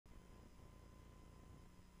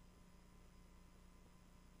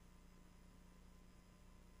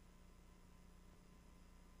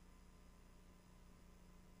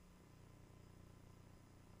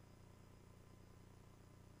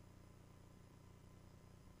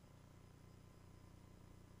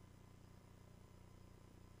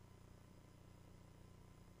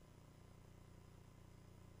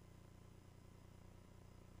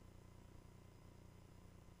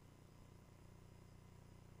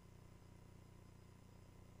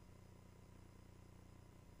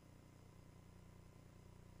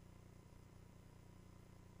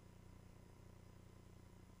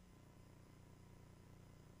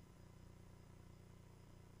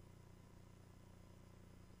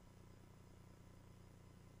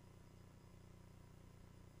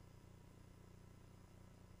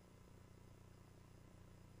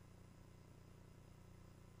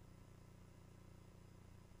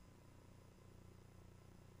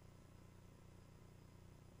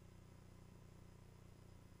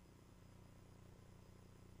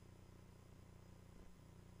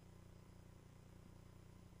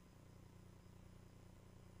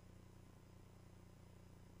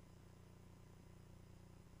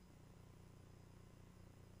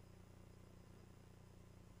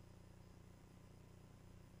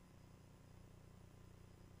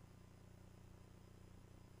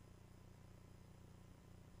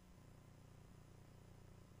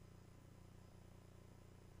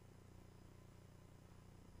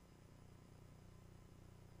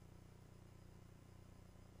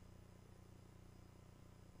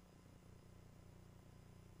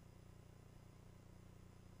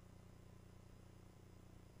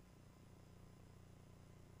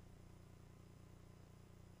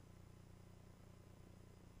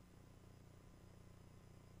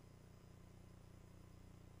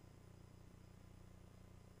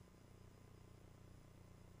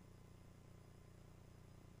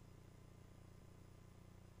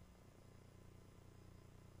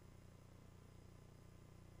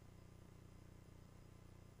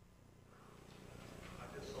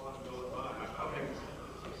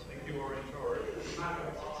are in charge.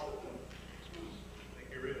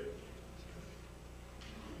 Thank you, Rick.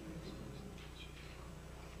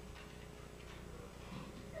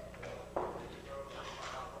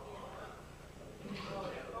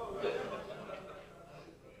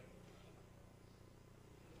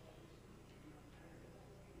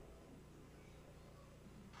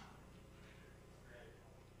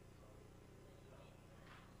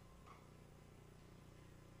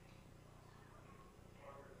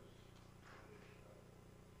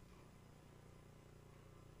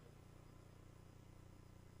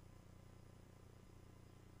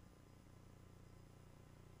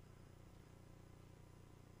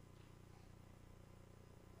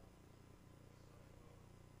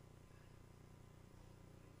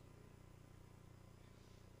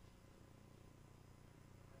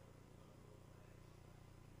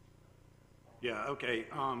 Yeah, okay.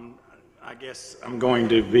 I guess I'm going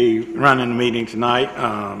to be running the meeting tonight.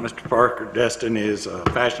 Mr. Parker, Destin is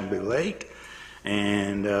fashionably late,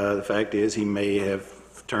 and the fact is he may have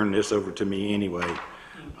turned this over to me anyway.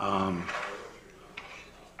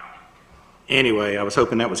 Anyway, I was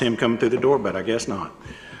hoping that was him coming through the door, but I guess not.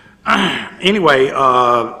 Anyway,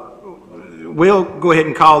 we'll go ahead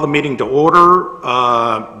and call the meeting to order.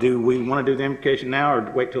 Do we want to do the invocation now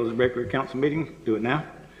or wait till the regular council meeting? Do it now?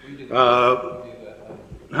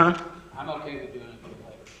 Huh? I'm okay with doing it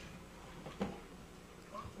later.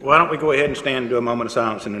 Why don't we go ahead and stand and do a moment of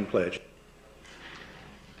silence and then pledge?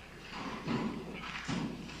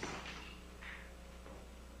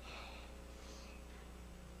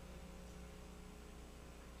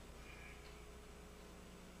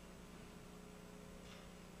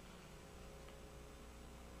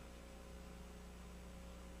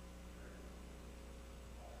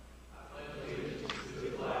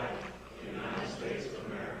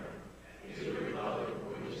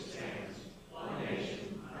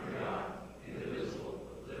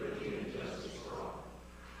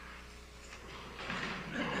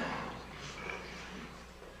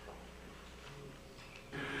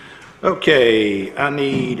 Okay, I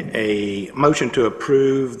need a motion to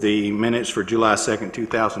approve the minutes for July 2nd,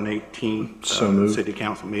 2018 City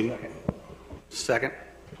Council meeting. Second.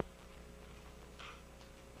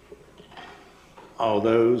 All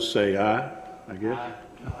those say aye, I guess.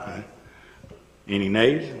 Aye. Any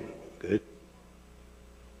nays? Good.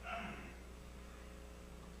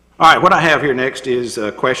 All right, what I have here next is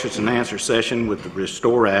a questions and answer session with the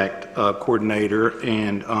Restore Act coordinator,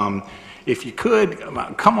 and if you could,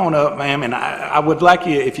 come on up, ma'am, and I would like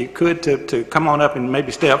you, if you could, to come on up and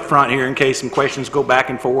maybe stay up front here in case some questions go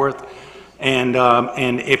back and forth. And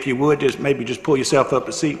if you would, just pull yourself up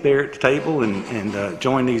a seat there at the table and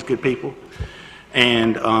join these good people.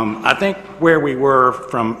 And I think where we were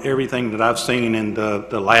from everything that I've seen in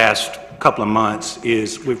the last couple of months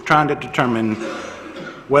is we've tried to determine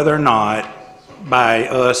whether or not by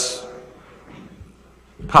us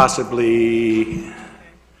possibly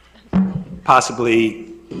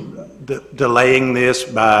delaying this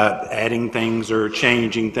by adding things or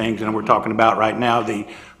changing things, and we're talking about right now the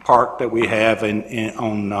park that we have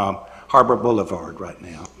on Harbor Boulevard right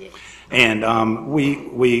now. Yes. And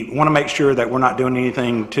we want to make sure that we're not doing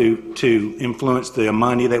anything to influence the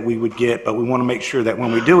money that we would get, but we want to make sure that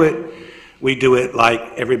when we do it like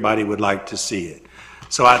everybody would like to see it.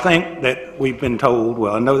 So I think that we've been told,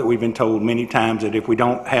 well, I know that we've been told many times that if we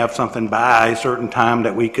don't have something by a certain time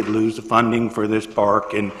that we could lose the funding for this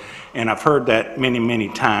park, and I've heard that many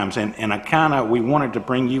times, and we wanted to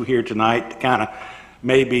bring you here tonight to kind of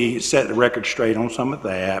maybe set the record straight on some of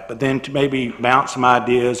that, but then to maybe bounce some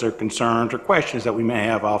ideas or concerns or questions that we may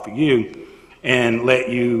have off of you and let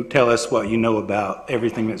you tell us what you know about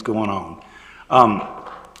everything that's going on.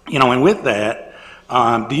 And with that,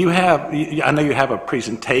 do you have, I know you have a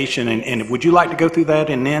presentation, and would you like to go through that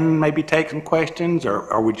and then maybe take some questions,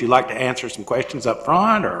 or would you like to answer some questions up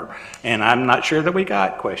front, and I'm not sure that we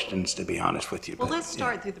got questions, to be honest with you. Well, let's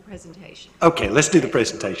start through the presentation. Okay, let's do the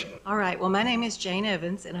presentation. All right, well, my name is Jane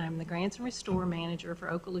Evans, and I'm the Grants and Restore Manager for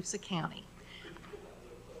Okaloosa County.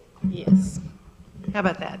 Yes. How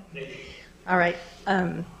about that? All right.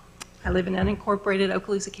 I live in unincorporated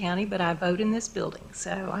Okaloosa County, but I vote in this building.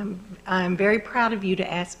 So I'm very proud of you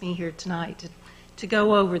to ask me here tonight to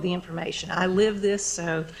go over the information. I live this,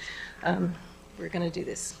 so we're going to do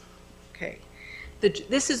this. Okay.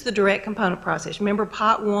 This is the direct component process. Remember,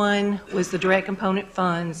 Pot 1 was the direct component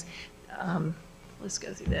funds. Let's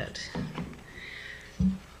go through that.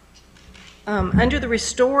 Under the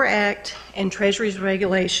Restore Act and Treasury's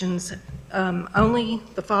regulations, only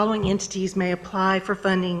the following entities may apply for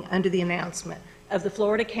funding under the announcement. of the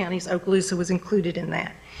Florida counties, Okaloosa was included in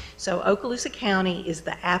that. So Okaloosa County is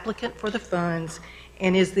the applicant for the funds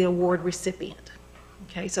and is the award recipient.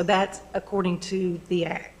 Okay, so that's according to the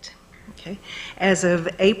Act. Okay. As of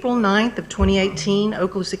April 9th of 2018,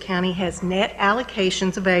 Okaloosa County has net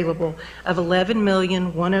allocations available of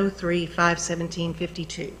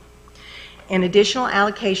 $11,103,517.52. And additional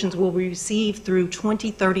allocations will be received through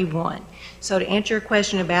 2031. So to answer your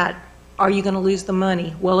question about are you going to lose the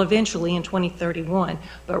money? Well, eventually in 2031.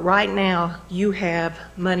 But right now, you have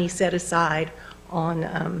money set aside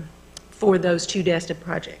on for those two Destin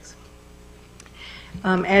projects.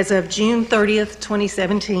 As of June 30th,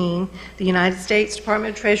 2017, the United States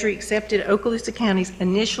Department of Treasury accepted Okaloosa County's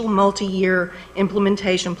initial multi-year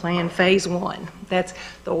implementation plan, Phase 1. That's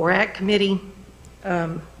the ORAC committee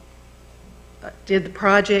did the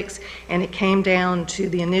projects, and it came down to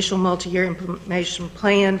the initial multi-year implementation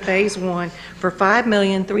plan, Phase 1, for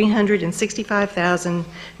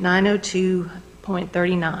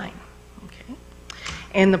 $5,365,902.39. Okay,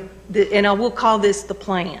 and and I will call this the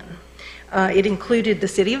plan. It included the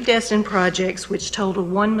City of Destin projects, which totaled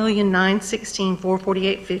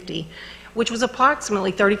 $1,916,448.50, which was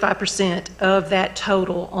approximately 35% of that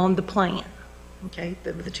total on the plan. Okay,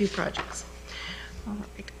 the two projects. All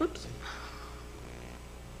right, whoops.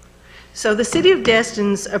 So the City of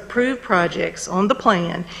Destin's approved projects on the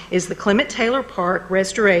plan is the Clement Taylor Park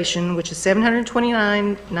restoration, which is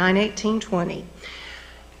 $729,918.20.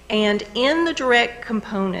 And in the direct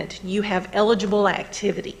component, you have eligible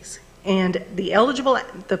activities. And the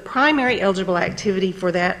primary eligible activity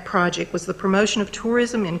for that project was the promotion of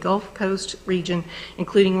tourism in Gulf Coast region,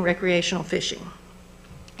 including recreational fishing.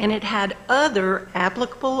 And it had other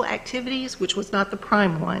applicable activities, which was not the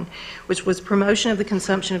prime one, which was promotion of the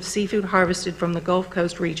consumption of seafood harvested from the Gulf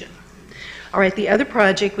Coast region. All right, the other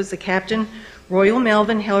project was the Captain Royal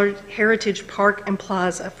Melvin Heritage Park and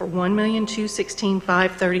Plaza for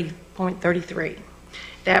 $1,216,530.33.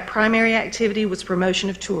 That primary activity was promotion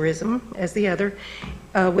of tourism, as the other,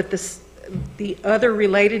 with the other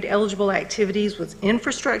related eligible activities was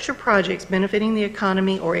infrastructure projects benefiting the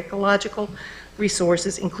economy or ecological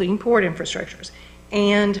resources, including port infrastructures,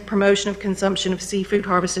 and promotion of consumption of seafood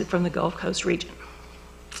harvested from the Gulf Coast region.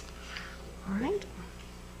 All right.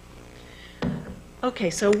 Okay,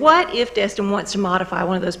 so what if Destin wants to modify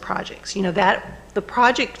one of those projects? You know, the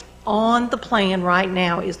project on the plan right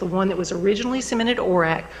now is the one that was originally submitted to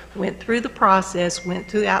ORAC, went through the process,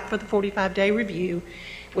 went out for the 45-day review,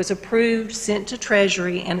 was approved, sent to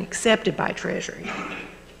Treasury, and accepted by Treasury.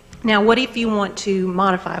 Now, what if you want to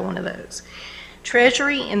modify one of those?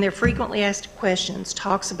 Treasury, in their frequently asked questions,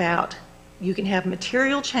 talks about you can have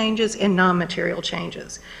material changes and non-material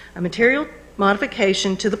changes. A material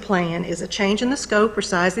modification to the plan is a change in the scope or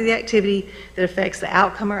size of the activity that affects the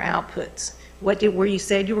outcome or outputs. Where you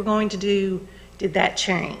said you were going to do, did that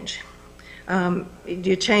change? Did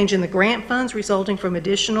you change in the grant funds resulting from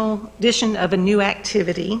addition of a new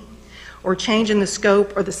activity, or change in the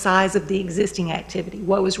scope or the size of the existing activity?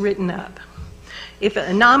 What was written up? If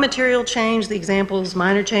a non-material change, the examples,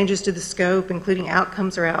 minor changes to the scope, including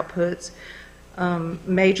outcomes or outputs,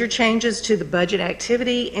 major changes to the budget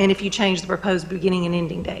activity, and if you change the proposed beginning and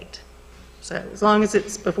ending date. So as long as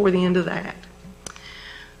it's before the end of the act.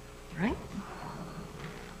 Right?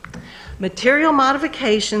 Material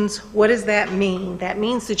modifications, what does that mean? That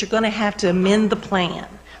means that you're going to have to amend the plan.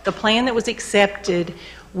 The plan that was accepted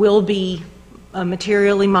will be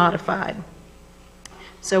materially modified.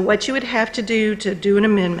 So what you would have to do an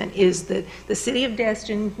amendment is that the City of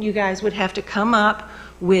Destin, you guys would have to come up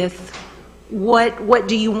with what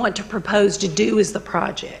do you want to propose to do as the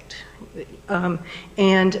project.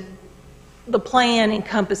 And the plan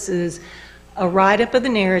encompasses a write-up of the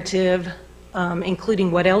narrative,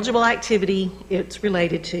 including what eligible activity it's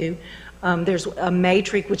related to. There's a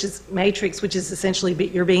matrix, which is essentially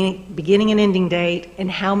your beginning and ending date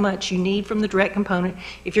and how much you need from the direct component,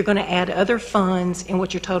 if you're going to add other funds, and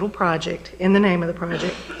what your total project, in the name of the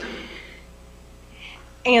project,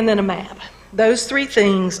 and then a map. Those three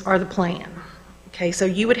things are the plan. Okay, so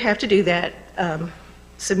you would have to do that,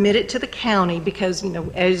 submit it to the county, because, you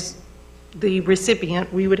know, as the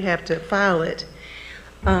recipient, we would have to file it.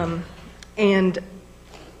 And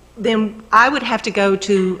then I would have to go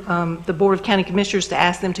to the Board of County Commissioners to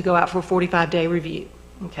ask them to go out for a 45-day review.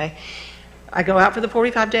 Okay, I go out for the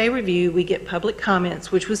 45-day review. We get public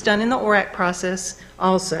comments, which was done in the ORAC process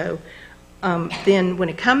also. Then when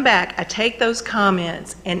it come back, I take those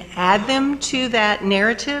comments and add them to that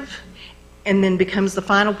narrative, and then becomes the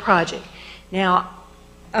final project. Now,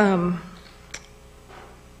 I'm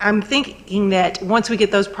thinking that once we get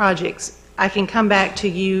those projects, I can come back to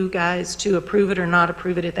you guys to approve it or not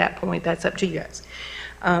approve it at that point. That's up to you guys.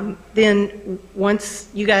 Then, once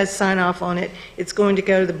you guys sign off on it, it's going to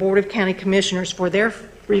go to the Board of County Commissioners for their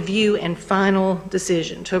review and final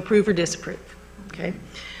decision to approve or disapprove. Okay.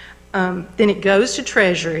 Then it goes to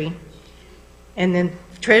Treasury, and then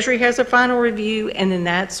Treasury has a final review, and then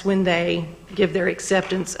that's when they give their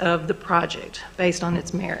acceptance of the project based on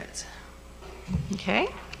its merits. Okay?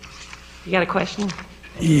 You got a question?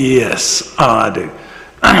 Yes, I do.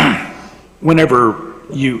 Whenever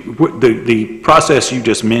the process you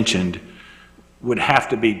just mentioned would have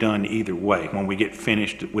to be done either way. When we get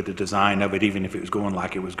finished with the design of it, even if it was going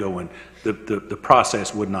like it was going, the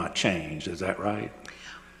process would not change. Is that right?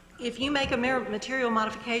 If you make a material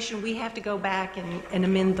modification, we have to go back and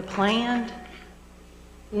amend the plan.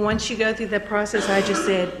 Once you go through the process I just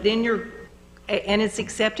said, then and it's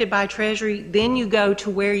accepted by Treasury, then you go to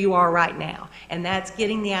where you are right now, and that's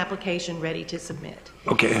getting the application ready to submit.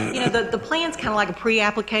 Okay. You know, the plan's kind of like a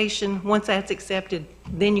pre-application. Once that's accepted,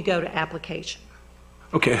 then you go to application.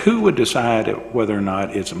 Okay, who would decide whether or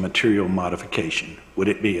not it's a material modification? Would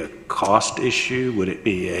it be a cost issue? Would it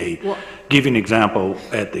be give you an example,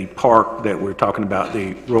 at the park that we're talking about,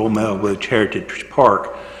 the Royal Melville Heritage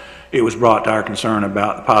Park, it was brought to our concern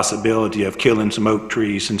about the possibility of killing some oak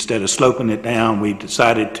trees. Instead of sloping it down, we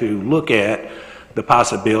decided to look at the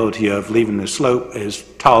possibility of leaving the slope as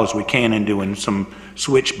tall as we can and doing some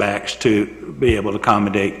switchbacks to be able to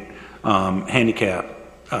accommodate handicapped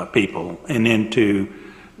people, and then to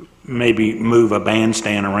maybe move a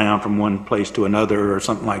bandstand around from one place to another or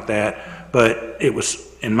something like that. But it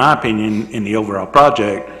was, in my opinion, in the overall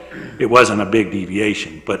project, it wasn't a big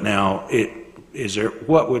deviation. But now,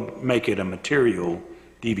 what would make it a material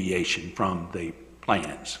deviation from the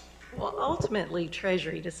plans? Well, ultimately,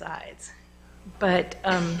 Treasury decides. But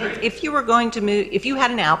if you were going to move, if you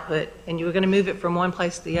had an output and you were going to move it from one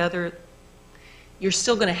place to the other, you're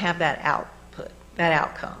still going to have that output, that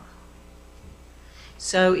outcome.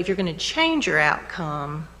 So if you're going to change your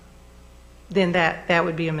outcome, then that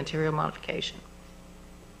would be a material modification.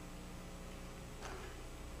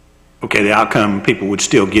 Okay, the outcome, people would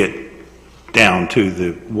still get down to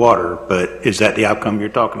the water, but is that the outcome you're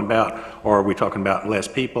talking about? Or are we talking about less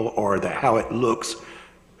people, or how it looks,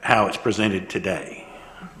 how it's presented today?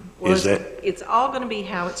 Well, it's all going to be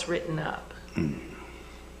how it's written up.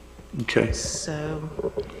 Okay. So,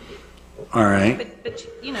 all right. But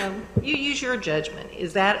you know, you use your judgment.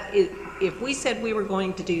 If we said we were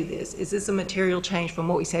going to do this, is this a material change from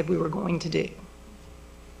what we said we were going to do?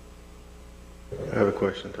 I have a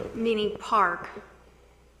question, Toby. Meaning park.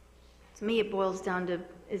 To me, it boils down to,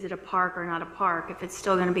 is it a park or not a park? If it's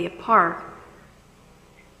still going to be a park,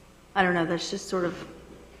 I don't know, that's just sort of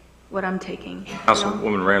what I'm taking.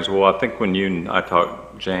 Councilwoman Ramswell, I think when you and I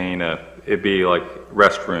talked, Jane, it'd be like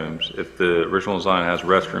restrooms. If the original design has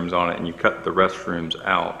restrooms on it and you cut the restrooms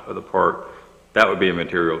out of the park, that would be a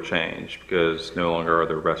material change because no longer are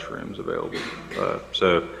there restrooms available.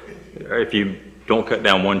 So if you don't cut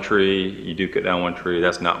down one tree, you do cut down one tree,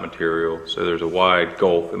 that's not material. So there's a wide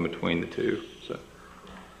gulf in between the two. So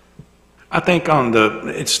I think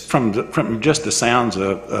it's from just the sounds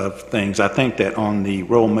of things, I think that on the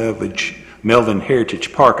Royal Melville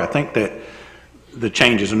Heritage Park, I think that the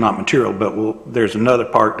changes are not material, but there's another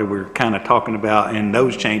park that we're kind of talking about, and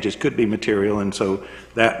those changes could be material, and so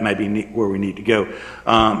that may be where we need to go.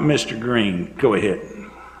 Mr. Green, go ahead.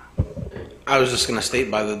 I was just going to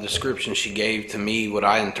state by the description she gave to me what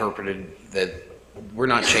I interpreted, that we're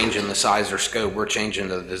not changing the size or scope, we're changing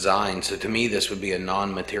the design. So to me, this would be a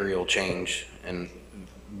non-material change, and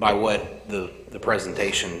by what the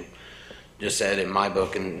presentation just said in my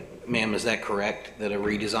book. And ma'am, is that correct, that a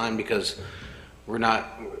redesign? Because we're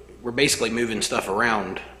basically moving stuff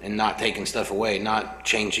around and not taking stuff away, not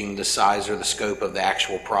changing the size or the scope of the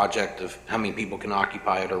actual project of how many people can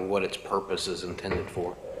occupy it or what its purpose is intended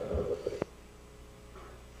for.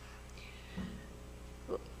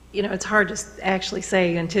 You know, it's hard to actually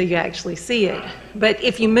say until you actually see it. But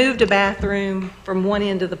if you moved a bathroom from one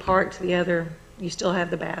end of the park to the other, you still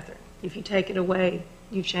have the bathroom. If you take it away,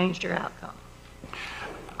 you've changed your outcome.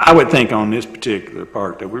 I would think on this particular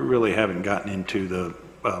park that we really haven't gotten into the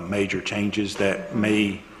major changes that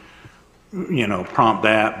may, prompt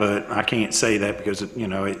that, but I can't say that because,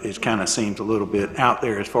 it kind of seems a little bit out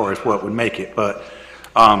there as far as what would make it. But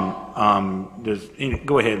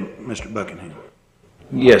go ahead, Mr. Buckingham.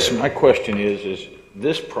 Yes, my question is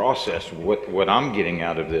this process, what I'm getting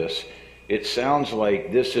out of this, it sounds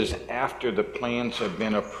like this is after the plans have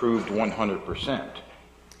been approved 100%.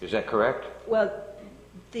 Is that correct? Well,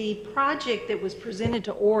 the project that was presented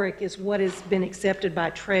to ORIC is what has been accepted by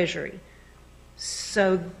Treasury.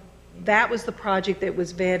 So that was the project that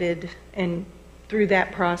was vetted and through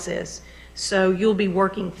that process. So you'll be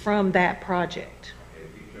working from that project.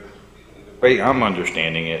 The way I'm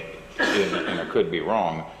understanding it, and I could be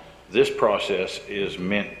wrong, this process is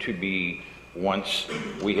meant to be once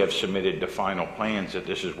we have submitted the final plans that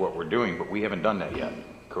this is what we're doing, but we haven't done that yet,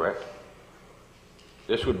 correct?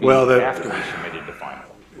 This would be after we submitted the final.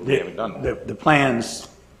 We haven't done that. The plans,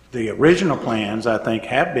 the original plans, I think,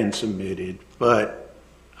 have been submitted, but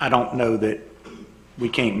I don't know that we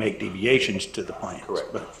can't make deviations to the plans.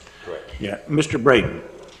 Correct. But, Correct. yeah, Mr. Braden.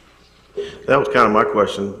 That was kind of my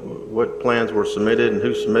question. What plans were submitted and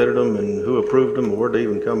who submitted them and who approved them, and where'd they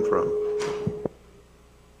even come from?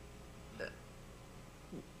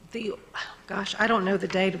 Gosh, I don't know the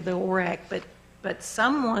date of the ORAC, but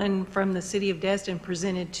someone from the city of Destin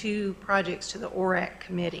presented 2 projects to the ORAC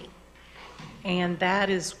committee. And that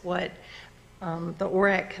is what the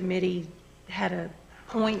ORAC committee had a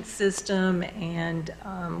point system and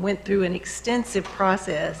went through an extensive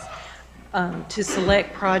process to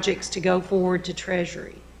select projects to go forward to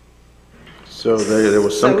Treasury. So there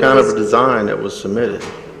was some kind of a design that was submitted.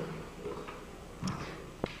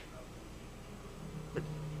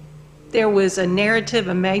 There was a narrative,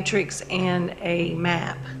 a matrix, and a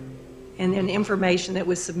map, and then information that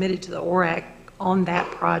was submitted to the ORAC on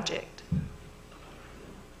that project.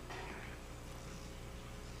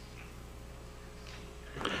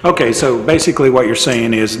 Okay, so basically what you're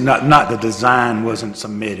saying is not the design wasn't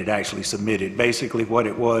submitted, actually submitted. Basically what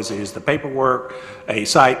it was is the paperwork, a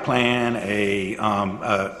site plan,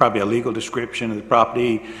 probably a legal description of the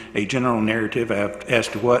property, a general narrative as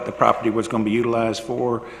to what the property was going to be utilized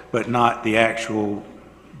for, but not the actual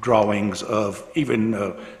drawings of even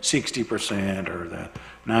 60% or the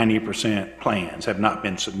 90% plans have not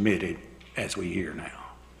been submitted as we hear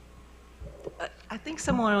now. I think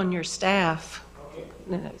someone on your staff.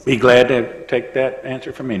 Be glad to take that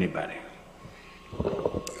answer from anybody.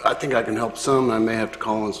 I think I can help some. I may have to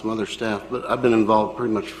call on some other staff, but I've been involved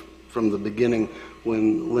pretty much from the beginning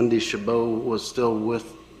when Lindy Chabot was still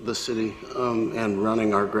with the city and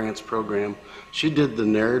running our grants program. She did the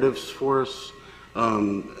narratives for us,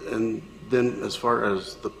 and then as far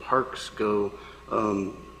as the parks go,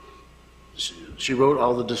 she wrote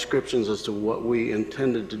all the descriptions as to what we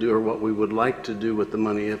intended to do or what we would like to do with the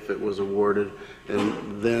money if it was awarded.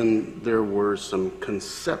 And then there were some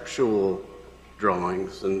conceptual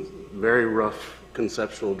drawings and very rough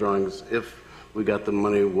conceptual drawings if we got the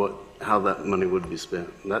money, how that money would be spent.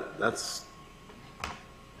 That's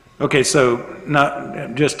Okay,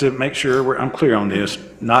 so just to make sure I'm clear on this,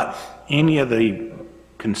 not any of the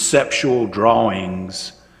conceptual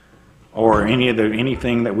drawings or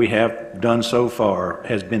anything that we have done so far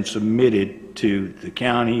has been submitted to the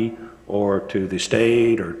county or to the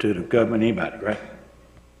state or to the government, anybody, right?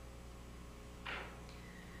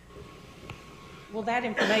 Well, that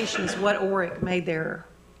information is what ORAC made their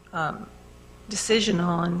decision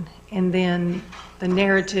on, and then the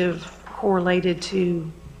narrative correlated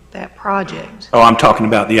to that project. Oh, I'm talking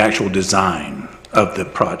about the actual design of the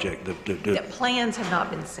project. The plans have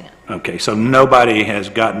not been sent. Okay, so nobody has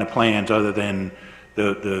gotten the plans other than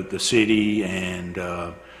the city, and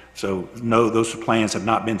so no, those plans have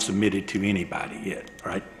not been submitted to anybody yet,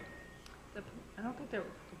 right? I don't think the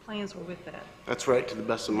plans were with that. That's right, to the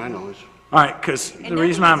best of my knowledge. All right, because the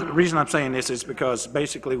reason I'm saying this is because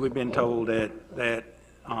basically we've been told that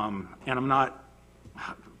and I'm not,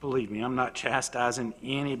 believe me, I'm not chastising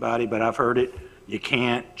anybody, but I've heard it. You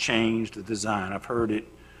can't change the design. I've heard it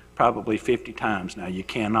probably 50 times now. You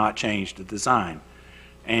cannot change the design.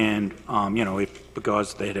 And,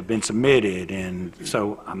 because they have been submitted. And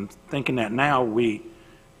so I'm thinking that now we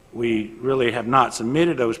really have not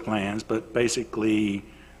submitted those plans, but basically,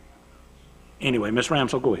 anyway, Ms.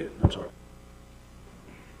 Ramsell, go ahead. I'm sorry.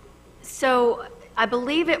 So I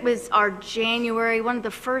believe it was our January, one of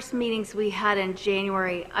the first meetings we had in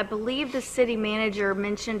January. I believe the city manager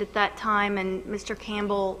mentioned at that time, and Mr.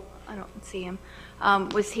 Campbell, I don't see him,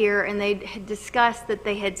 was here, and they had discussed that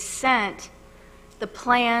they had sent the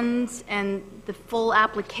plans and the full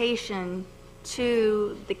application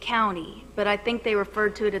to the county, but I think they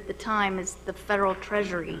referred to it at the time as the federal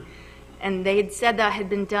treasury, and they had said that had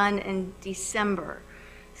been done in December.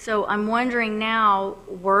 So I'm wondering now,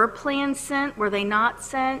 were plans sent? Were they not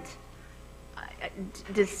sent?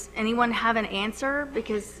 Does anyone have an answer?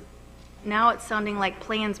 Because now it's sounding like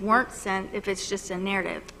plans weren't sent if it's just a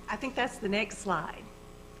narrative. I think that's the next slide.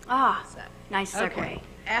 Ah, nice segue. Okay.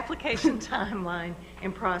 Application timeline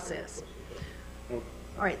and process. All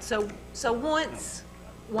right, so once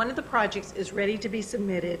one of the projects is ready to be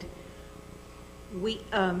submitted,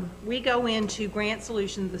 we go into Grant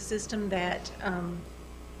Solutions, the system that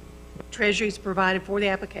Treasury's provided for the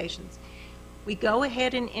applications. We go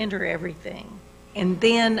ahead and enter everything, and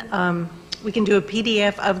then we can do a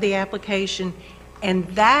PDF of the application, and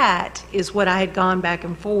that is what I had gone back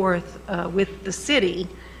and forth with the city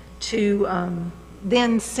to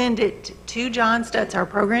then send it to John Stutz, our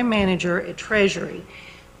program manager at Treasury,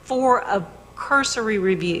 for a cursory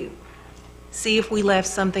review. See if we left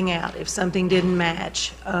something out, if something didn't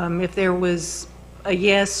match, if there was a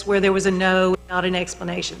yes where there was a no, not an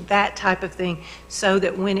explanation, that type of thing, so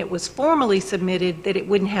that when it was formally submitted, that it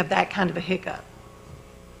wouldn't have that kind of a hiccup.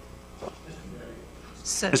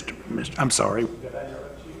 So, I'm sorry.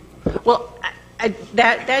 well,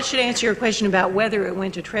 that should answer your question about whether it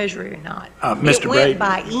went to Treasury or not. Mr. It Braden. went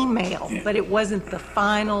by email, but it wasn't the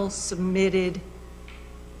final submitted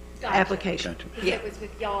Gotcha. application. Because it was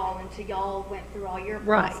with y'all, and so y'all went through all your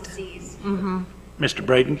Right. processes. Mr.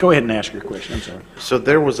 Braden, go ahead and ask your question. I'm sorry. So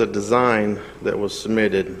there was a design that was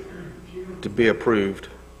submitted to be approved.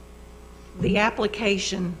 The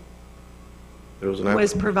application There was an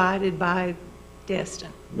was provided by Destin.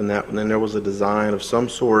 and then there was a design of some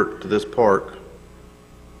sort to this park.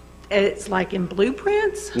 It's like in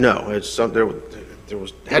blueprints? No, it's some, there was, had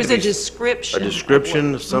to There's a be description. a of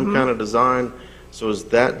description, what- some kind of design. So is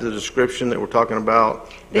that the description that we're talking about,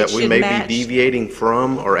 That that we should may match. be deviating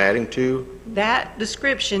from or adding to? That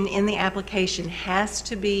description in the application has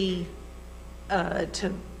to be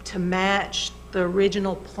to match the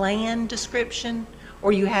original plan description,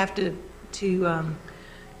 or you have to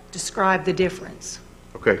describe the difference.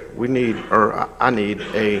 Okay, we need, or I need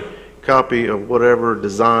a copy of whatever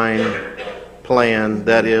design plan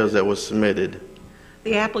that is that was submitted.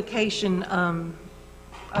 The application,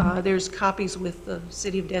 there's copies with the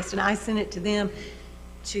City of Destin. I sent it to them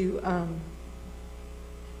to,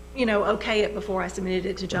 okay it before I submitted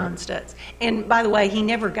it to John Stutz. And by the way, he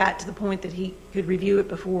never got to the point that he could review it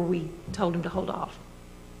before we told him to hold off.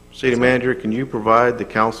 City Manager, can you provide the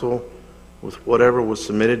council with whatever was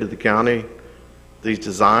submitted to the county, these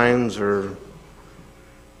designs or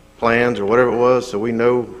plans or whatever it was, so we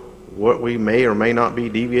know what we may or may not be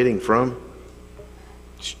deviating from?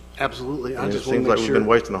 Absolutely. I And it just want seems to like make we've been sure.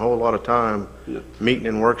 wasting a whole lot of time meeting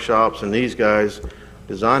in workshops, and these guys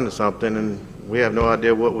designed something, and we have no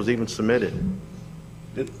idea what was even submitted.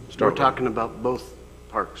 We're talking about both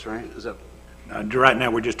parks, right? Is that, Right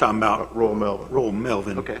now, we're just talking about Royal Melvin. Royal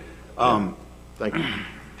Melvin. okay. Thank you.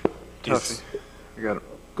 Is- I got it.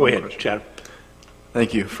 Go ahead, Chad.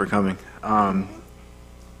 Thank you for coming. On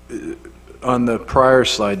the prior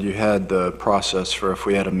slide, you had the process for if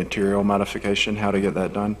we had a material modification, how to get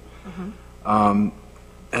that done.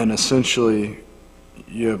 And essentially,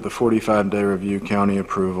 you have the 45-day review, county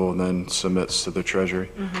approval, then submits to the Treasury.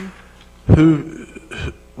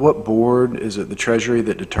 What board, is it the Treasury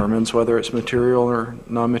that determines whether it's material or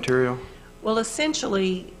non-material? Well,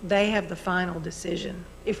 essentially, they have the final decision.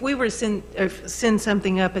 If we were to send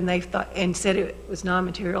something up and they thought, and said it was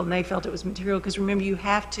non-material and they felt it was material, because remember, you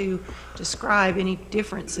have to describe any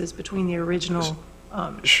differences between the original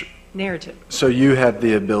narrative. So you have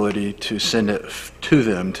the ability to send it to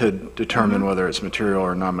them to determine whether it's material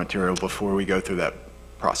or non-material before we go through that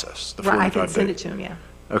process, the 45 Right, I can send day. it to them, yeah.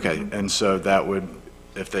 Okay, and so that would,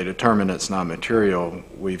 if they determine it's non-material,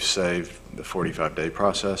 we've saved the 45-day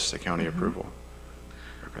process, the county approval.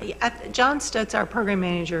 Yeah, John Stutz, our program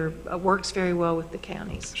manager, works very well with the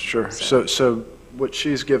counties. Sure. So what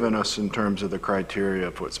she's given us in terms of the criteria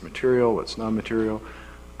of what's material, what's non-material,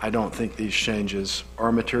 I don't think these changes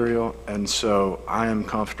are material, and so I am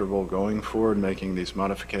comfortable going forward, making these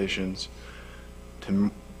modifications to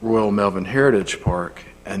Royal Melvin Heritage Park,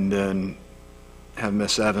 and then have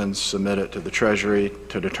Ms. Evans submit it to the Treasury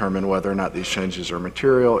to determine whether or not these changes are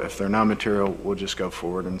material. If they're not material, we'll just go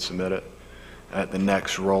forward and submit it at the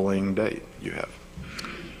next rolling date you have.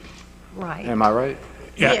 Right. Am I right?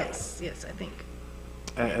 Yeah. Yes, I think.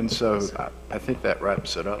 And so I think that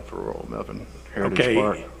wraps it up for Royal Melvin Heritage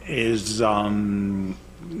Park. Okay,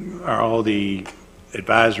 are all the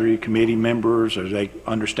advisory committee members, are they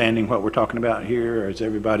understanding what we're talking about here? Or is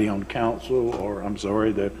everybody on council, or, I'm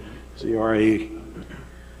sorry, the CRA,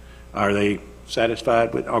 are they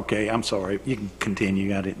satisfied with, okay, I'm sorry, you can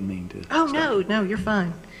continue, I didn't mean to. Oh, no, you're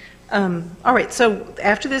fine. All right, so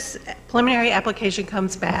after this preliminary application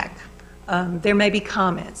comes back, there may be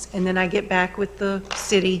comments, and then I get back with the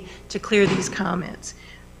city to clear these comments.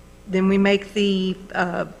 Then we make the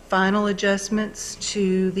final adjustments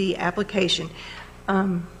to the application.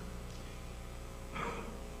 Then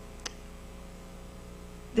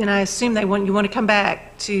I assume you want to come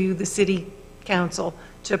back to the city council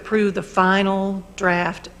to approve the final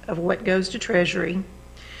draft of what goes to Treasury.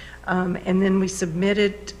 And then we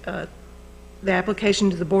submitted the application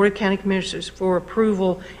to the Board of County Commissioners for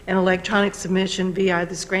approval and electronic submission via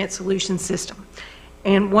this grant solution system.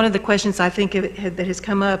 And one of the questions I think that has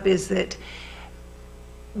come up is that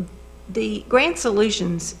the grant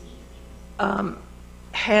solutions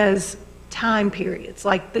has time periods.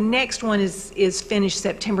 Like the next one is finished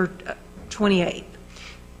September 28th.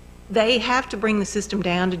 They have to bring the system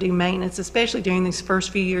down to do maintenance, especially during these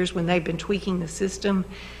first few years when they've been tweaking the system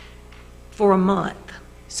for a month.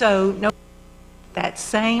 So no, that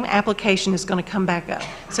same application is going to come back up.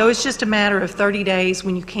 So it's just a matter of 30 days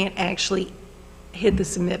when you can't actually hit the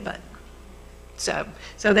submit button. So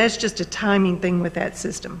that's just a timing thing with that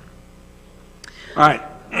system. All right.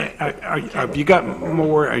 Have you got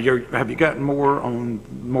more? Have you got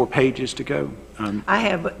more pages to go? I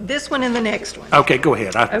have this one and the next one. Okay, go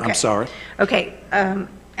ahead. Okay. I'm sorry. Okay.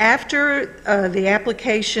 After the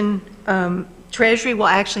application, Treasury will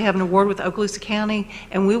actually have an award with Okaloosa County,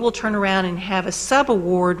 and we will turn around and have a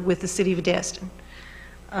sub-award with the City of Destin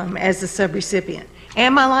as the sub-recipient.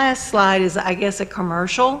 And my last slide is, I guess, a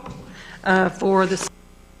commercial for the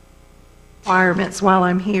requirements while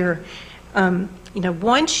I'm here.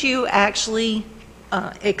 Once you actually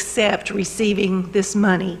accept receiving this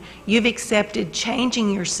money, you've accepted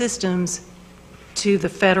changing your systems to the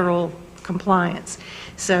federal compliance.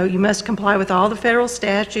 So you must comply with all the federal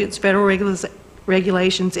statutes, federal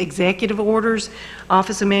regulations, executive orders,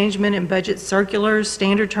 Office of Management and Budget circulars,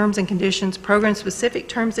 standard terms and conditions, program-specific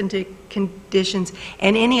terms and conditions,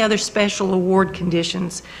 and any other special award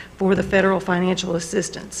conditions for the federal financial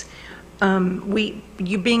assistance.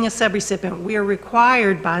 You being a subrecipient, we are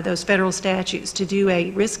required by those federal statutes to do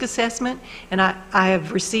a risk assessment, and I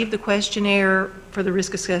have received the questionnaire for the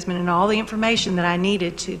risk assessment and all the information that I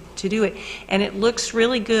needed to do it, and it looks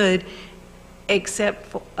really good except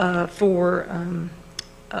for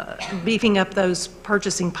beefing up those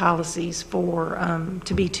purchasing policies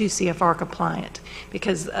to be 2 CFR compliant,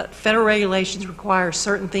 because federal regulations require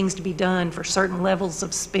certain things to be done for certain levels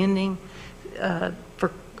of spending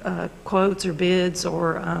for quotes or bids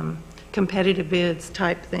or competitive bids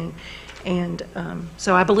type thing. And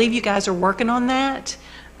so I believe you guys are working on that.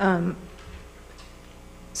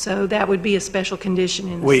 So that would be a special condition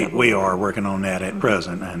in the We are working on that at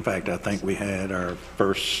present. In fact, I think we had our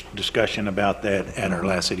first discussion about that at our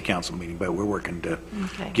last city council meeting, but we're working to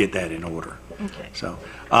get that in order. Okay. So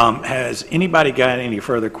has anybody got any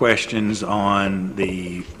further questions on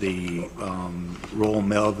the Royal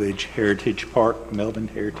Melvin Heritage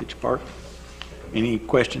Park? Any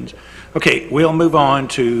questions? Okay, we'll move on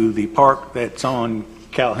to the park that's on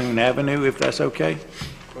Calhoun Avenue, if that's okay.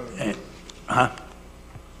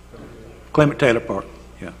 Clement Taylor Park,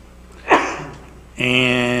 yeah.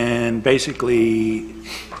 And basically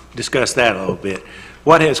discuss that a little bit.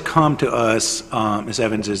 What has come to us, Ms.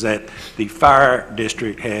 Evans, is that the fire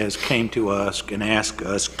district has came to us and asked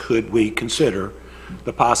us, could we consider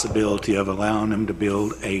the possibility of allowing them to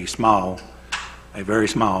build a very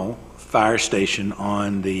small fire station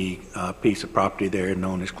on the piece of property there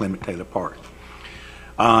known as Clement Taylor Park.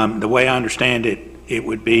 The way I understand it, it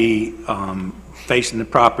would be facing the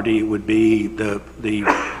property, it would be the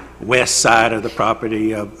west side of the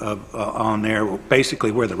property on there,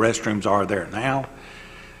 basically where the restrooms are there now.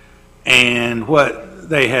 And what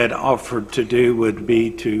they had offered to do would be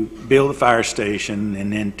to build a fire station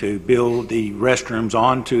and then to build the restrooms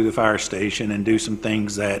onto the fire station and do some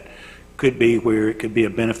things that could be where it could be a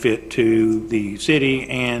benefit to the city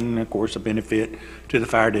and, of course, a benefit to the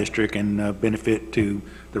fire district and a benefit to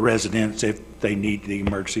the residents if they need the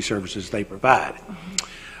emergency services they provide.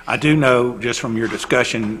 I do know, just from your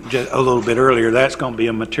discussion just a little bit earlier, that's going to be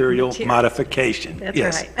a material modification. That's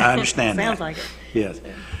yes, right. I understand Sounds that. like it. Yes.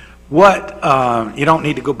 What, you don't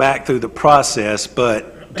need to go back through the process,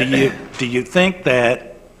 but do you think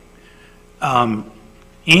that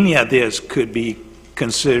any of this could be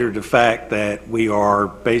considered the fact that we are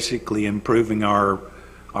basically improving our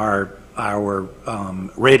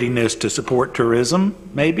readiness to support tourism,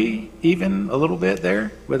 maybe even a little bit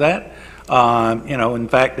there with that? In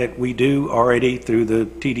fact, that we do already through the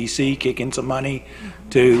TDC kick in some money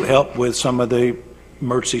to help with some of the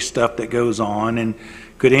emergency stuff that goes on. And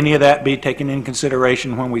could any of that be taken in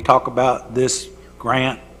consideration when we talk about this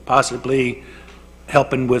grant possibly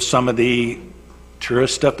helping with some of the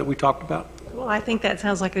tourist stuff that we talked about? Well, I think that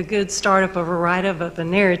sounds like a good startup of a write-up of a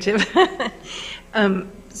narrative.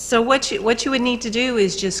 So what you would need to do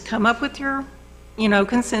is just come up with your,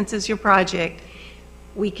 consensus, your project.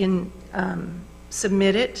 We can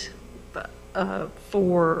submit it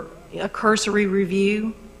for a cursory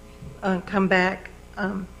review, come back,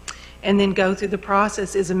 and then go through the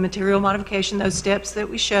process as a material modification, those steps that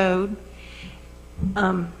we showed.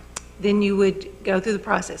 Then you would go through the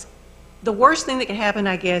process. The worst thing that could happen,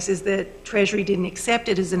 I guess, is that Treasury didn't accept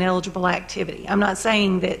it as an eligible activity. I'm not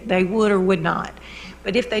saying that they would or would not.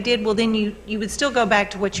 But if they did, well, then you would still go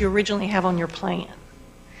back to what you originally have on your plan.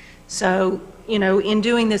 So, in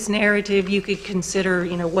doing this narrative, you could consider,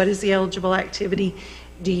 what is the eligible activity?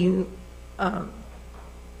 Do you,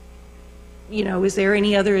 is there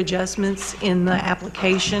any other adjustments in the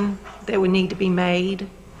application that would need to be made?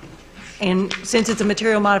 And since it's a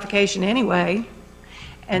material modification anyway,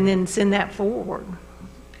 and then send that forward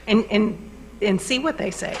and see what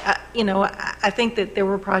they say. I think that there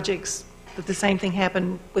were projects that the same thing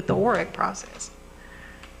happened with the OREC process.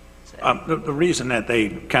 The reason that they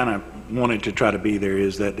kind of wanted to try to be there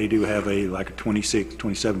is that they do have a 26,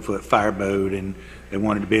 27-foot fireboat, and they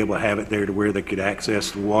wanted to be able to have it there to where they could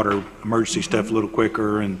access the water emergency stuff a little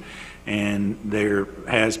quicker. And there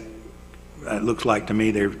has, it looks like to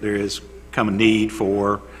me, there is come a need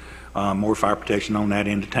for more fire protection on that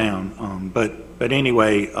end of town. But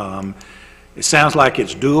anyway, it sounds like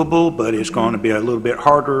it's doable, but it's going to be a little bit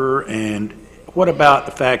harder. And what about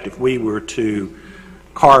the fact if we were to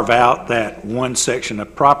carve out that one section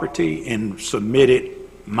of property and submit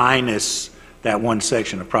it minus that one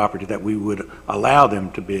section of property that we would allow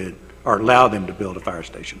them to bid or allow them to build a fire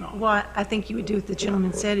station on? Well, I think you would do what the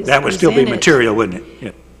gentleman said. Is that would still be material, wouldn't it?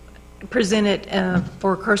 Yeah. Present it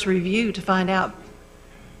for a cursory review to find out.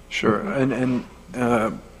 Sure, and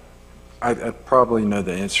I probably know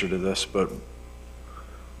the answer to this, but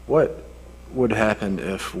what would happen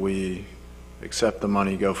if we accept the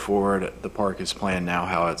money, go forward, the park is planned now,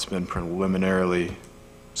 how it's been preliminarily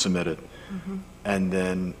submitted, and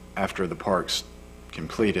then after the park's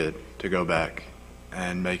completed, to go back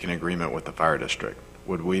and make an agreement with the fire district?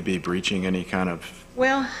 Would we be breaching any kind of...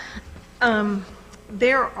 Well,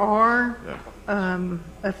 there are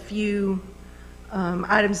a few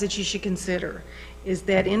items that you should consider. Is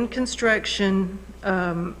that in construction,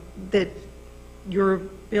 that your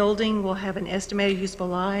building will have an estimated useful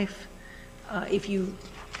life if you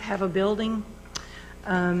have a building,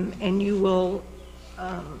 and you will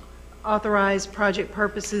authorize project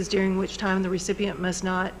purposes during which time the recipient must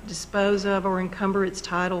not dispose of or encumber its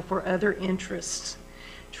title for other interests.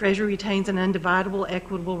 Treasury retains an undividable,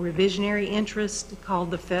 equitable, revisionary interest called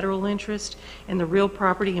the federal interest in the real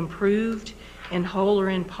property improved in whole or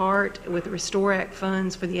in part with Restore Act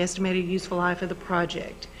funds for the estimated useful life of the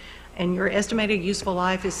project. And your estimated useful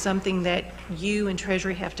life is something that you and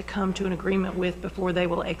Treasury have to come to an agreement with before they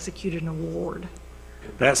will execute an award.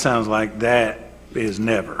 That sounds like that is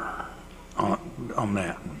never on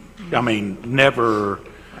that. I mean, never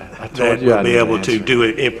that we'll be able to do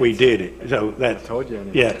it if we did it. So that,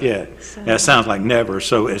 yeah. That sounds like never.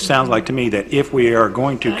 So it sounds like to me that if we are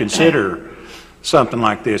going to consider something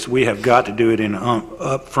like this, we have got to do it in an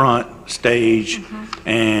upfront stage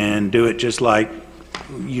and do it just like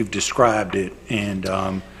you've described it.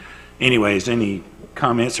 And anyways, any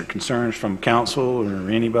comments or concerns from council or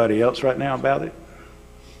anybody else right now about it?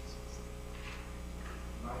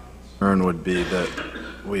 Concern would be that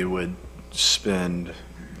we would spend,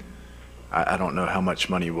 I don't know how much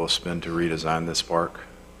money we'll spend to redesign this park,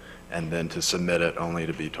 and then to submit it only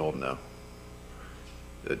to be told no.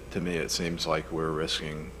 To me, it seems like we're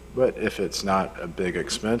risking, but if it's not a big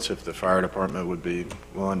expense, if the fire department would be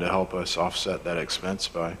willing to help us offset that expense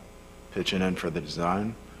by pitching in for the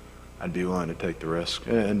design, I'd be willing to take the risk,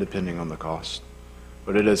 and depending on the cost.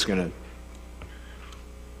 But it is going to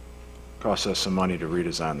cost us some money to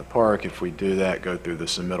redesign the park. If we do that, go through the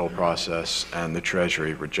submittal process, and the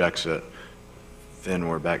Treasury rejects it, then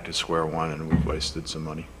we're back to square one and we've wasted some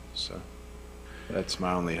money. So that's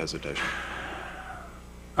my only hesitation.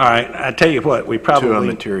 All right, I tell you what, we probably... To a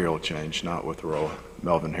material change, not with Royal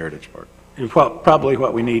Melvin Heritage Park. Probably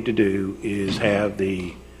what we need to do is have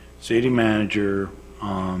the city manager,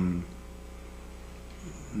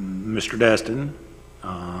 Mr. Destin,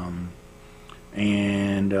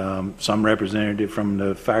 and some representative from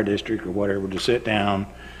the fire district or whatever to sit down,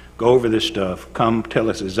 go over this stuff, come tell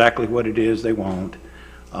us exactly what it is they want,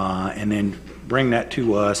 and then bring that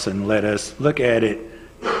to us and let us look at it,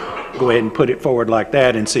 go ahead and put it forward like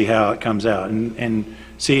that and see how it comes out, and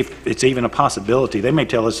see if it's even a possibility. They may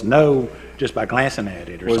tell us no just by glancing at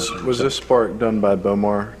it or something. Was this park done by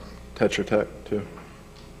Bomar Tetra Tech too?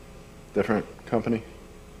 Different company?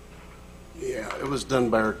 Yeah, it was done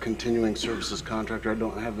by our continuing services contractor. I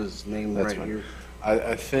don't have his name right here.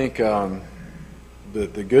 I think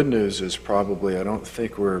The good news is probably, I don't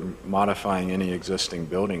think we're modifying any existing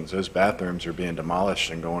buildings. Those bathrooms are being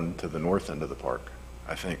demolished and going to the north end of the park,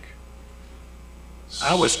 I think.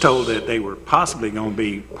 I was told that they were possibly going to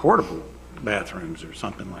be portable bathrooms or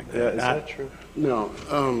something like that. Yeah, is that true? No,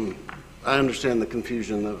 I understand the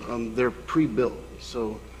confusion. They're pre-built,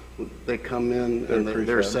 so they come in and they're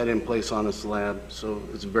prefab? set in place on a slab, so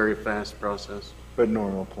it's a very fast process. But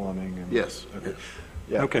normal plumbing and... Yes. Okay.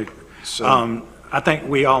 Yeah. Okay. So, I think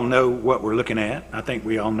we all know what we're looking at. I think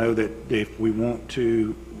we all know that if we want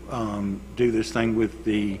to do this thing with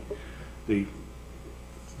the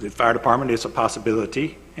fire department, it's a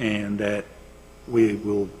possibility, and that we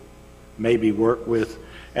will maybe work with,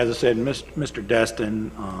 as I said, Mr.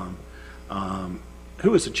 Destin,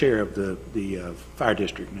 who is the chair of the fire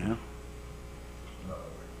district now?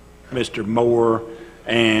 Mr. Moore,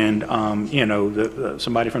 and, you know,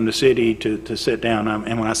 somebody from the city to sit down,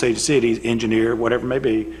 and when I say the city, engineer, whatever it may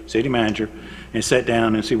be, city manager, and sit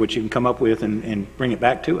down and see what you can come up with and bring it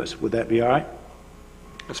back to us. Would that be all right?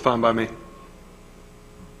 That's fine by me.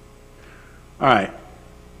 All right.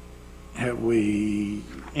 Have we,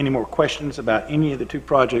 any more questions about any of the two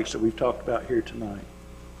projects that we've talked about here tonight?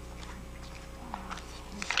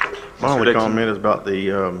 My only Dixon? comment is about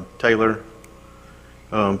the Taylor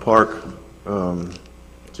Park.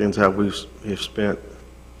 Seems how we've spent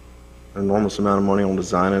an enormous amount of money on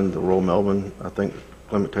designing the Royal Melbourne. I think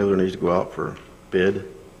Clement Taylor needs to go out for bid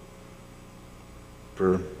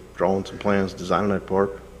for drawing some plans, designing that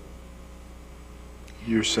park.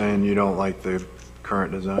 you're saying you don't like the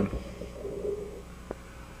current design?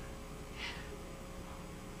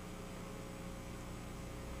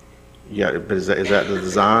 Yeah, but is that the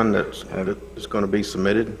design that's going to be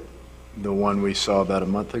submitted? The one we saw about a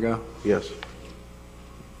month ago? Yes.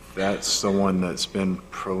 That's the one that's been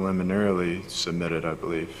preliminarily submitted, I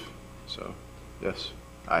believe. So, yes,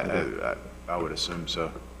 I would assume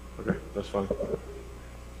so. Okay, that's fine.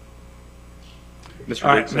 Mr.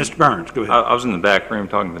 All right, Dixon? Mr. Burns, go ahead. I was in the back room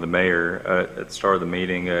talking to the mayor at the start of the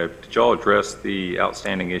meeting. Did y'all address the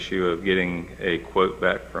outstanding issue of getting a quote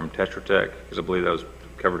back from Tetra Tech? Because I believe that was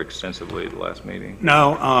covered extensively at the last meeting.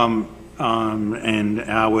 No, and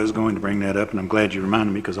I was going to bring that up, and I'm glad you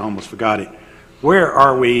reminded me because I almost forgot it. Where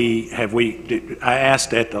are we, I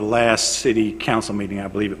asked at the last city council meeting, I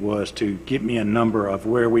believe it was, to give me a number of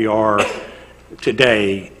where we are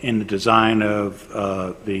today in the design of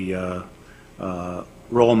the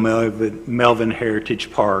Royal Melvin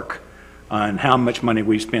Heritage Park, and how much money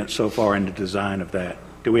we spent so far in the design of that.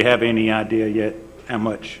 Do we have any idea yet how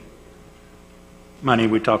much money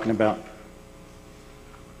we're talking about?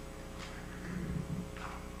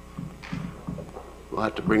 We'll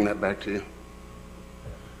have to bring that back to you.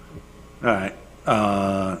 All right.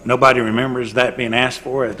 Nobody remembers that being asked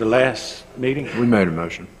for at the last meeting? We made a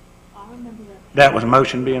motion. That was a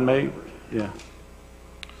motion being made? Yeah.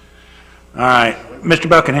 All right. Mr.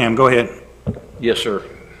 Buckingham, go ahead. Yes, sir.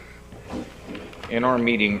 In our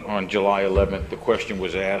meeting on July 11th, the question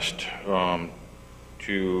was asked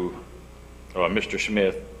to Mr.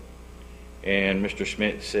 Smith, and Mr.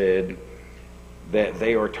 Smith said that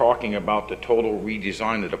they are talking about the total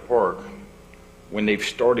redesign of the park. When they've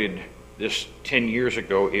started this 10 years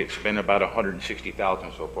ago, it's been about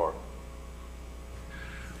 $160,000 so far.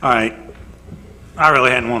 All right. I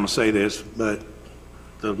really hadn't want to say this, but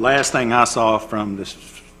the last thing I saw from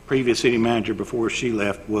this previous city manager before she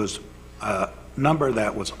left was a number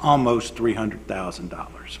that was almost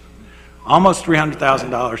 $300,000. Almost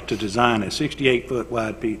 $300,000 to design a 68-foot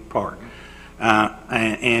wide park.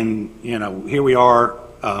 And, you know, here we are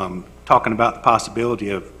talking about the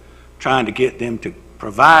possibility of trying to get them to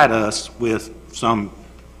provide us with some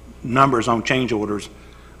numbers on change orders.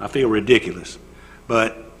 I feel ridiculous.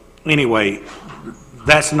 But anyway,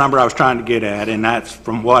 that's the number I was trying to get at, and that's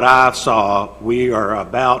from what I saw, we are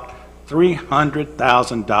about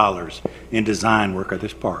 $300,000 in design work of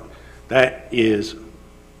this park. That is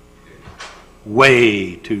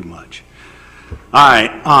way too much. All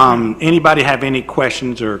right, anybody have any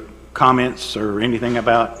questions or comments or anything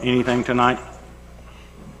about anything tonight?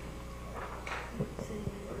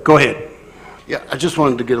 Go ahead. Yeah, I just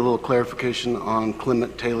wanted to get a little clarification on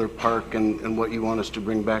Clement Taylor Park and what you want us to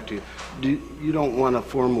bring back to you. You don't want a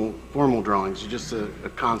formal drawings, just a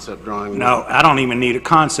concept drawing? No, I don't even need a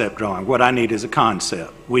concept drawing. What I need is a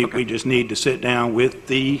concept. We just need to sit down with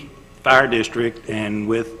the fire district and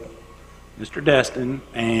with Mr. Destin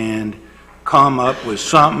and come up with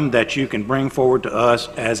something that you can bring forward to us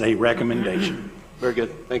as a recommendation. Very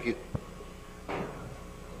good, thank you.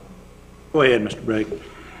 Go ahead, Mr. Brake.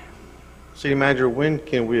 City Manager, when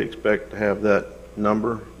can we expect to have that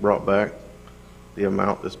number brought back? the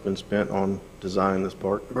amount that's been spent on designing this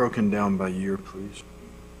park? Broken down by year, please,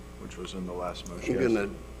 which was in the last motion. I'm going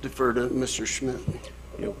to defer to Mr. Schmidt.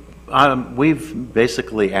 We've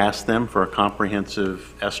basically asked them for a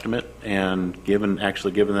comprehensive estimate and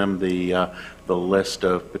actually given them the list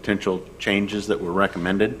of potential changes that were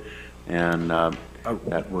recommended, and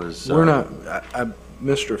that was... We're not,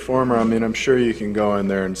 Mr. Former, I mean, I'm sure you can go in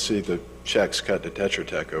there and see the checks cut to Tetra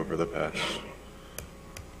Tech over the past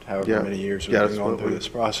however many years we've been going through this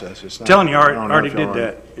process. It's not, Telling you, I don't know already if y'all did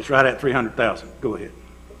are- that. It's right at 300,000. Go ahead.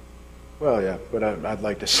 Well, yeah, but I'd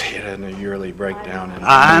like to see it in a yearly breakdown. and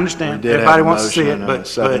I we understand. did have Everybody a wants to see motion it, and a but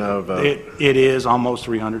 7-0 vote. it is almost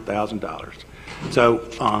 $300,000. So,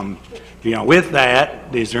 with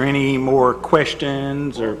that, is there any more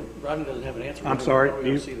questions or? Rodney doesn't have an answer. I'm sorry. When are we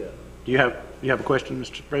going to see that? Do you have a question,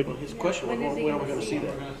 Mr. Braden? His question, when are we going to see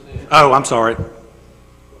that? Oh, I'm sorry.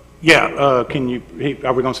 Yeah, are we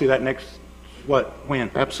going to see that next,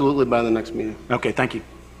 when? Absolutely by the next meeting. Okay, thank you.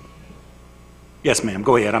 Yes, ma'am,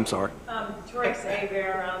 go ahead, I'm sorry. Teresa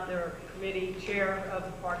Abear, I'm the committee chair of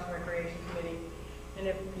the Parks and Recreation Committee. And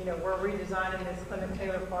if, we're redesigning this Clement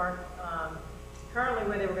Taylor Park, currently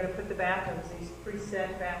where they were going to put the bathrooms, these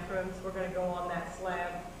preset bathrooms, we're going to go on that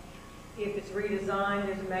slab. If it's redesigned,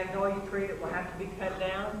 there's a magnolia tree that will have to be cut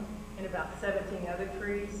down and about 17 other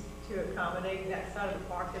trees to accommodate that side of the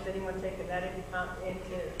park. Has anyone taken that into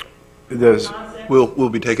concept? We'll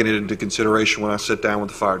be taking it into consideration when I sit down with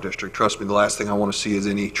the fire district. Trust me, the last thing I want to see is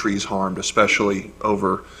any trees harmed, especially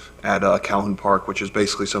over at Calhoun Park, which is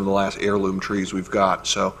basically some of the last heirloom trees we've got.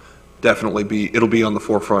 So definitely it'll be on the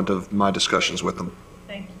forefront of my discussions with them.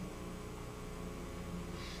 Thank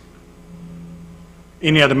you.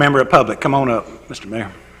 Any other member of the public? Come on up, Mr.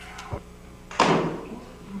 Mayor.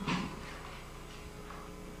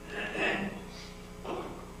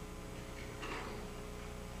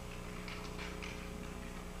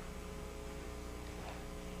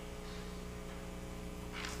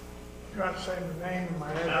 Got to say the name and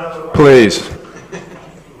my address. Please.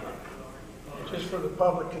 Just for the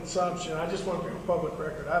public consumption, I just want to be a public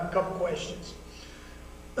record. I have a couple questions.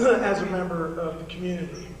 As a member of the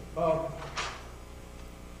community, Oh,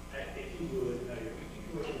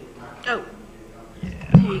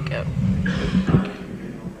 here you go.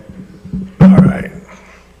 all right.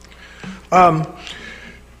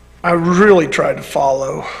 I really tried to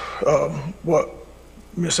follow what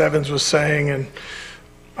Ms. Evans was saying, and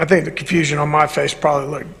I think the confusion on my face probably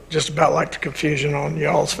looked just about like the confusion on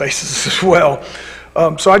y'all's faces as well.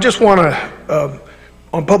 So I just want to,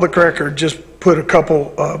 on public record, just put a couple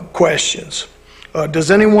questions.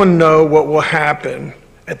 Does anyone know what will happen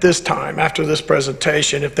at this time, after this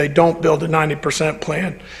presentation, if they don't build a 90%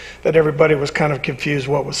 plan that everybody was kind of confused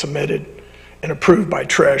what was submitted and approved by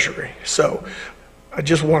Treasury? So I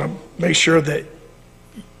just want to make sure that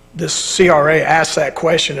this CRA asks that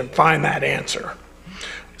question and find that answer.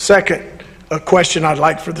 Second, a question I'd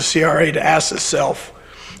like for the CRA to ask itself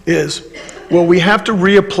is, will we have to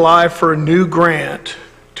reapply for a new grant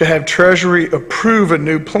to have Treasury approve a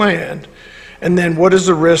new plan? And then what is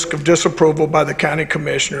the risk of disapproval by the county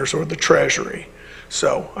commissioners or the Treasury?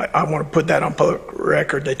 So I want to put that on public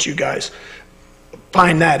record that you guys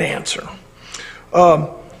find that answer.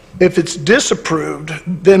 If it's disapproved,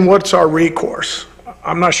 then what's our recourse?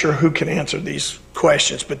 I'm not sure who can answer these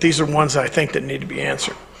questions, but these are ones I think that need to be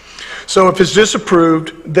answered. So if it's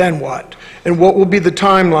disapproved, then what? And what will be the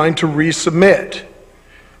timeline to resubmit?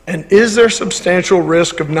 And is there substantial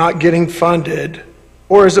risk of not getting funded,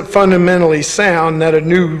 or is it fundamentally sound that a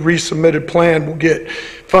new resubmitted plan will get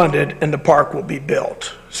funded and the park will be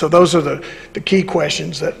built? So those are the key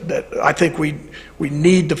questions that I think we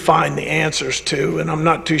need to find the answers to, and I'm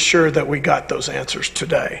not too sure that we got those answers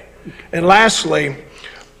today. And lastly,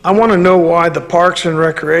 I want to know why the Parks and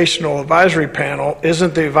Recreational Advisory Panel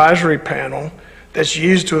isn't the advisory panel that's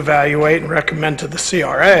used to evaluate and recommend to the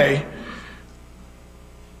CRA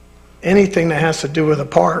anything that has to do with a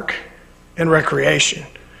park and recreation,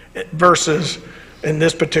 versus, in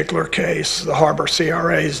this particular case, the Harbor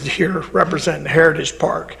CRA is here representing the Heritage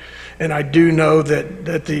Park. And I do know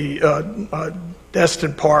that the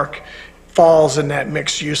Destin Park falls in that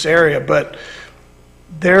mixed-use area, but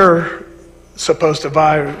they're supposed to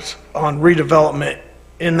advise on redevelopment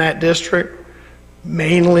in that district,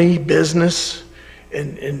 mainly business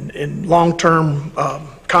and long-term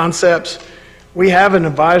concepts. We have an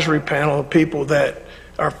advisory panel of people that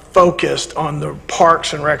are focused on the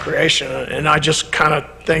parks and recreation, and I just kind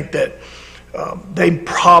of think that they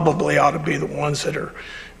probably ought to be the ones that are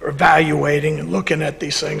evaluating and looking at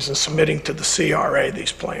these things and submitting to the CRA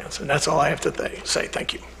these plans. And that's all I have to say.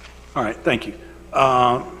 Thank you. All right, thank you.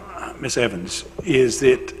 Ms. Evans, is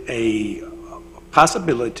it a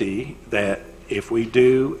possibility that if we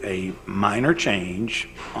do a minor change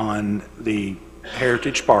on the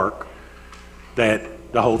Heritage Park,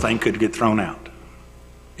 that the whole thing could get thrown out?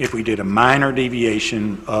 If we did a minor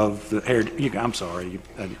deviation of the heritage, I'm sorry.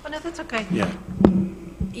 Oh, no, that's okay. Yeah.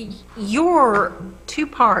 Your two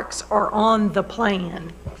parks are on the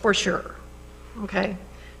plan for sure, okay,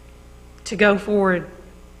 to go forward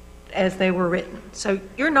as they were written. So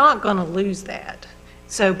you're not going to lose that.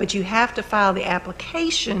 So, but you have to file the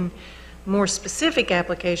application, more specific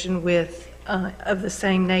application with, of the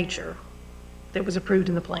same nature that was approved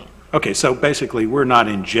in the plan. Okay, so basically, we're not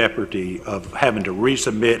in jeopardy of having to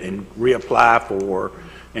resubmit and reapply for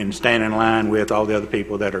and stand in line with all the other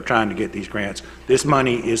people that are trying to get these grants. This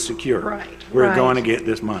money is secure. Right, We're right. going to get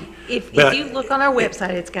this money. If But you look on our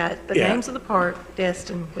website, it's got the Yeah. names of the park,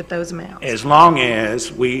 Destin, with those amounts. as long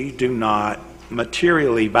as we do not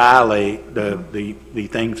materially violate the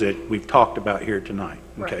things that we've talked about here tonight,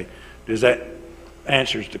 okay? Right. Does that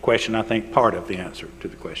answers the question, I think, part of the answer to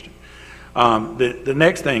the question. The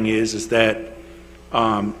next thing is that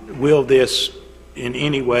will this in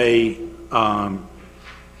any way,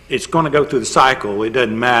 it's going to go through the cycle, it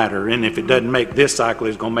doesn't matter, and if it doesn't make this cycle,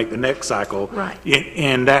 it's going to make the next cycle. Right.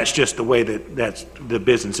 And that's just the way that's the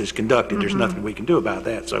business is conducted. There's nothing we can do about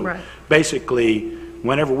that. So Right. basically,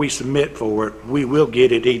 whenever we submit for it, we will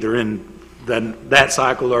get it either in that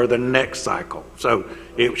cycle or the next cycle. So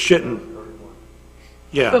it shouldn't,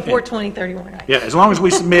 yeah. Before 2031, right? Yeah, as long as we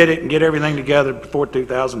submit it and get everything together before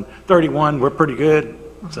 2031, we're pretty good.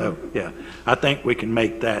 So, yeah, I think we can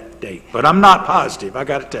make that date. But I'm not positive, I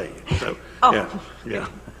got to tell you. So, Oh. yeah.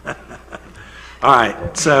 All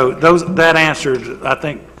right, so that answered, I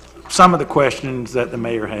think, some of the questions that the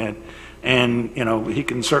mayor had. And, you know, he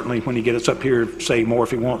can certainly, when he gets up here, say more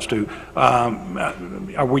if he wants to.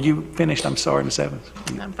 Were you finished? I'm sorry, Ms. Evans.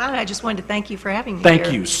 I'm fine. I just wanted to thank you for having me Thank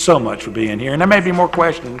here. you so much for being here. And there may be more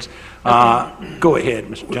questions. Go ahead,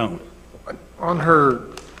 Mr. Jones. On her,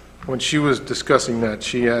 when she was discussing that,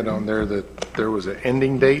 she had on there that there was an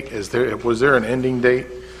ending date. Was there an ending date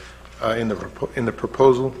in the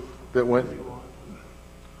proposal that went?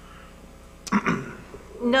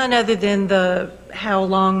 None other than how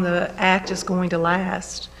long the act is going to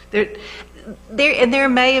last. There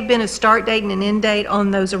may have been a start date and an end date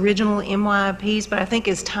on those original MYIPs, but I think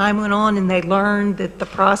as time went on and they learned that the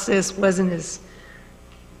process wasn't as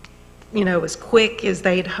quick as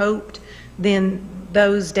they'd hoped, then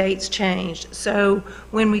those dates changed. So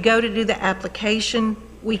when we go to do the application,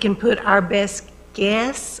 we can put our best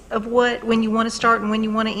guess of when you want to start and when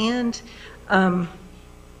you want to end.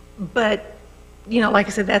 But like I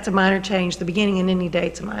said, that's a minor change. The beginning and ending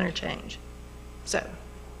date's a minor change. So.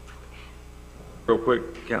 Real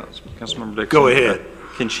quick, Councilmember Dixon. Go ahead.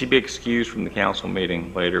 Can she be excused from the council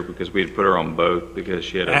meeting later because we had put her on both because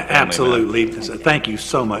she had a family matter? Absolutely. So thank you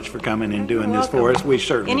so much for coming and doing this for us. We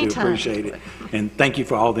certainly Anytime. do appreciate it. And thank you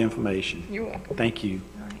for all the information. You're welcome. Thank you.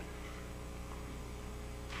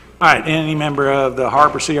 All right, any member of the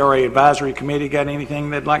Harbor CRA Advisory Committee got anything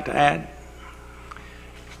they'd like to add?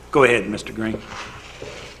 Go ahead, Mr. Green.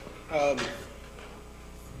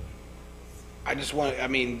 I just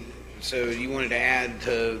so you wanted to add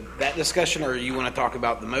to that discussion, or you want to talk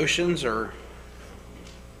about the motions, or?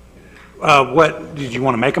 What, did you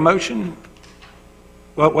want to make a motion?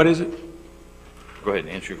 What is it? Go ahead and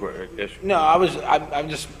answer your question. No, I'm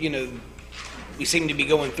just, we seem to be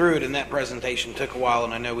going through it, and that presentation took a while,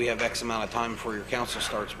 and I know we have X amount of time before your council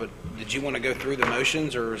starts, but did you want to go through the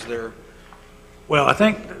motions, or is there? Well, I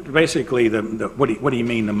think basically what do you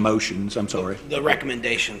mean the motions? I'm sorry. The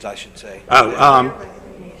recommendations, I should say.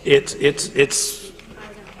 It's,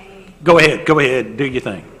 go ahead, do your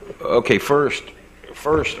thing. Okay, first,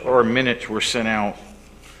 our minutes were sent out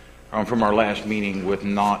from our last meeting with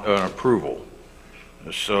not an approval.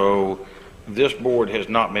 So this board has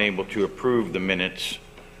not been able to approve the minutes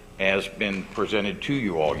as been presented to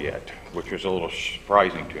you all yet, which was a little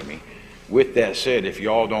surprising to me. With that said, if you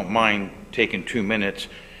all don't mind taking 2 minutes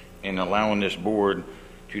and allowing this board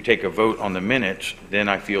to take a vote on the minutes, then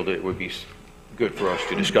I feel that it would be good for us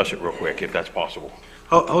to discuss it real quick, if that's possible.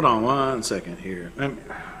 Hold on 1 second here.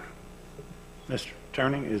 Mr.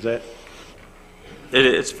 Turning, is that?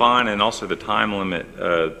 It's fine, and also the time limit,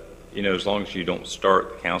 as long as you don't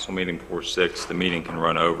start the council meeting before 6, the meeting can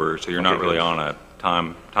run over, so you're not really on a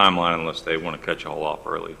timeline unless they want to cut you all off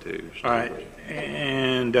early, too. So. All right,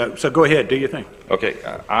 and so go ahead, do your thing. Okay,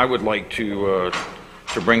 I would like to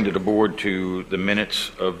bring to the board to the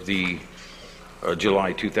minutes of the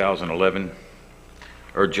July 2011,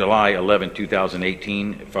 or July 11,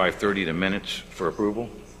 2018, at 5:30, the minutes for approval.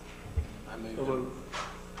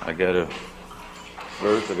 I got a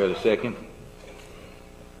first, I got a second.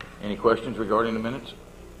 Any questions regarding the minutes?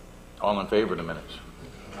 All in favor of the minutes?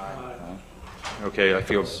 Aye. Okay, I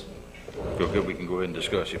feel good. We can go ahead and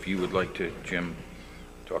discuss. If you would like to, Jim,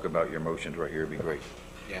 talk about your motions right here, it'd be great.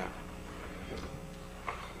 Yeah.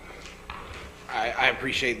 I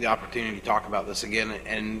appreciate the opportunity to talk about this again,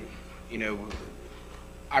 and, you know,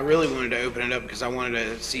 I really wanted to open it up because I wanted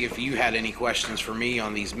to see if you had any questions for me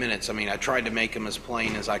on these minutes. I mean, I tried to make them as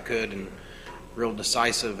plain as I could and real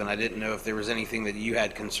decisive, and I didn't know if there was anything that you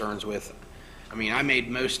had concerns with. I mean, I made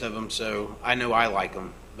most of them, so I know I like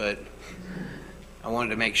them, but I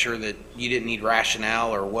wanted to make sure that you didn't need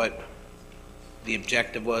rationale or what the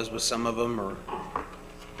objective was with some of them, or...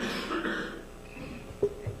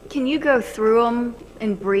 Can you go through them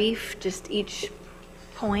in brief, just each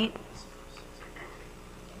point?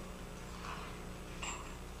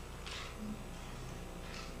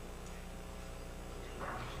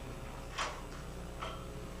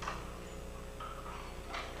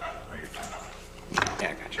 Yeah,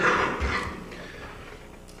 I got you.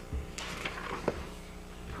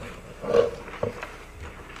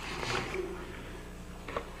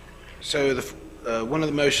 So one of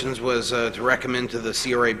the motions was to recommend to the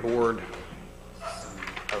CRA board.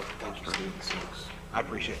 Oh, thank you, Steve. I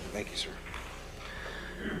appreciate it. Thank you, sir.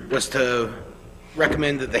 Was to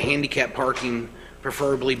recommend that the handicap parking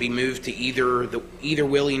preferably be moved to either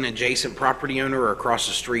willing adjacent property owner or across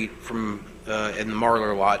the street from in the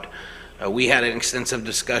Marlar lot. We had an extensive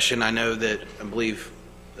discussion. I know that I believe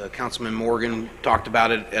Councilman Morgan talked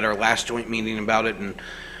about it at our last joint meeting about it, and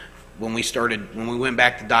when we went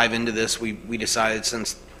back to dive into this, we decided,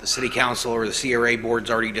 since the city council or the CRA board's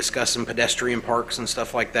already discussing pedestrian parks and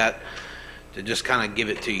stuff like that, to just kind of give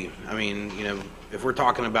it to you. I mean, you know, if we're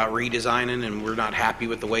talking about redesigning and we're not happy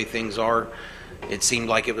with the way things are, it seemed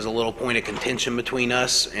like it was a little point of contention between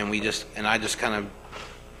us, and I just kind of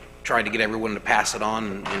tried to get everyone to pass it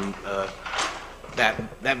on, and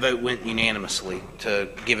that vote went unanimously to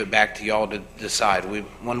give it back to y'all to decide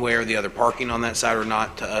one way or the other, parking on that side or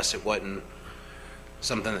not. To us, it wasn't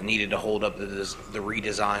something that needed to hold up the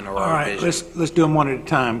redesign or our vision. All right, let's do them one at a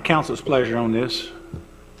time. Council's pleasure on this.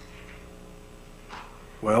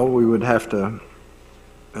 Well, we would have to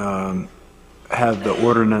have the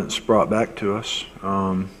ordinance brought back to us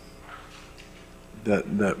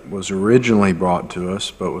that was originally brought to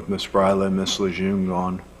us, but with Ms. Briley and Ms. Lejeune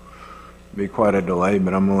gone, be quite a delay,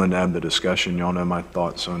 but I'm willing to have the discussion. Y'all know my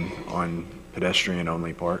thoughts on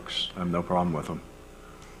pedestrian-only parks. I have no problem with them.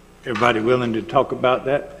 Everybody willing to talk about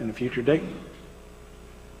that in a future date?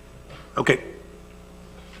 Okay.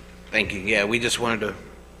 Thank you. Yeah, we just wanted to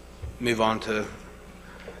move on to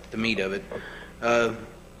the meat of it.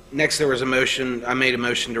 Next, there was a motion. I made a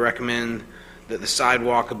motion to recommend that the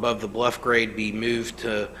sidewalk above the bluff grade be moved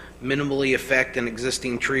to minimally affect an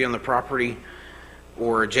existing tree on the property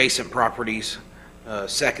or adjacent properties,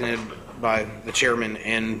 seconded by the chairman.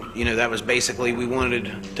 And, you know, that was basically, we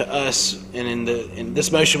wanted to us, and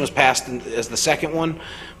this motion was passed as the second one,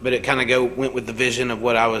 but it kind of went with the vision of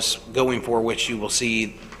what I was going for, which you will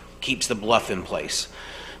see keeps the bluff in place.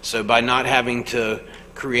 So by not having to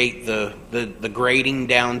create the grading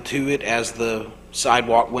down to it as the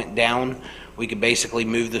sidewalk went down, we could basically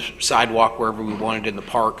move the sidewalk wherever we wanted in the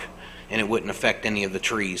park, and it wouldn't affect any of the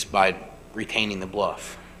trees by retaining the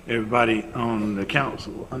bluff. Everybody on the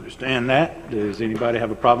council understand that? Does anybody have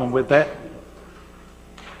a problem with that?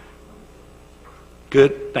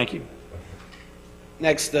 Good, thank you.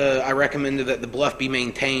 Next, I recommended that the bluff be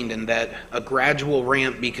maintained and that a gradual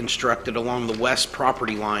ramp be constructed along the west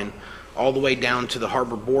property line all the way down to the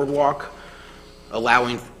harbor boardwalk,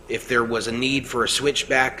 allowing, if there was a need for a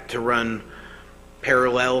switchback, to run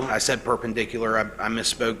parallel. I said perpendicular, I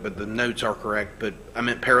misspoke, but the notes are correct, but I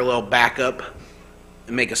meant parallel back up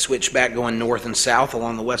and make a switchback going north and south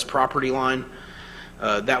along the west property line.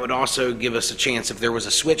 That would also give us a chance, if there was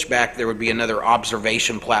a switchback, there would be another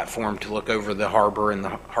observation platform to look over the harbor and the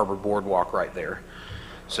harbor boardwalk right there.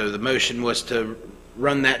 So the motion was to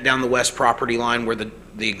run that down the west property line where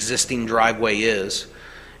the existing driveway is,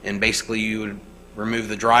 and basically you would remove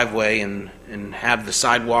the driveway and have the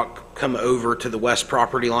sidewalk come over to the west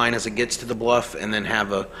property line as it gets to the bluff, and then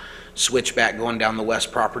have a switchback going down the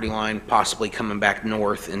west property line, possibly coming back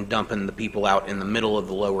north and dumping the people out in the middle of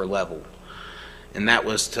the lower level. And that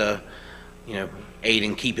was to, you know, aid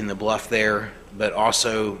in keeping the bluff there, but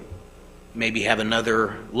also maybe have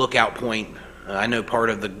another lookout point. I know part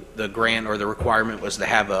of the grant or the requirement was to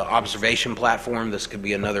have an observation platform. This could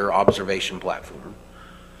be another observation platform.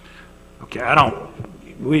 Okay,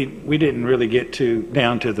 we didn't really get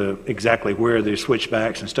down to the, exactly where the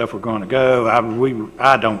switchbacks and stuff were going to go.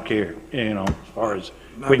 I don't care, as far as,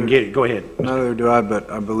 we can get it, go ahead. Neither do I, but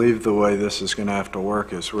I believe the way this is going to have to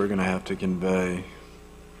work is we're going to have to convey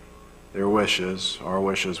their wishes, our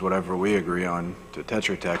wishes, whatever we agree on, to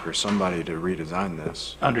Tetra Tech or somebody to redesign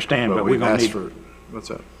this. Understand, but we're we've going to asked need, for, what's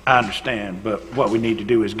that? I understand, but what we need to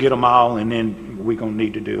do is get them all, and then we're going to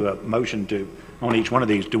need to do a motion on each one of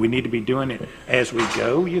these. Do we need to be doing it as we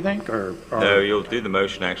go, you think, or? No, you'll do the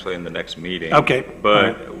motion actually in the next meeting. Okay.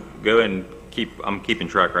 But go and I'm keeping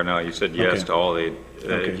track right now. You said yes Okay. to all the,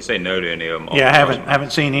 Okay. if you say no to any of them. Yeah, I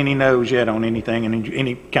haven't seen any no's yet on anything, and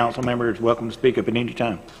any council member is welcome to speak up at any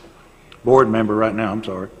time. Board member right now, I'm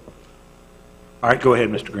sorry. All right, go ahead,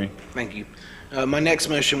 Mr. Green. Thank you. My next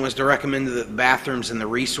motion was to recommend that the bathrooms and the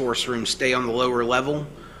resource room stay on the lower level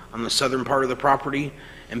on the southern part of the property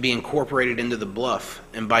and be incorporated into the bluff.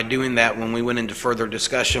 And by doing that, when we went into further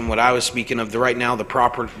discussion, what I was speaking of, right now,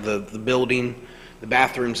 the building, the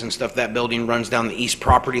bathrooms and stuff, that building runs down the east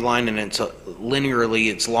property line, and it's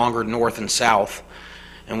linearly, it's longer north and south.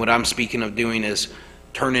 And what I'm speaking of doing is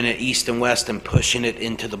turning it east and west and pushing it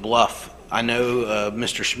into the bluff. I know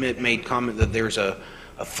Mr. Schmidt made comment that there's a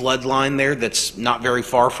flood line there that's not very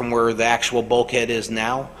far from where the actual bulkhead is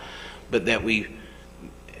now, but that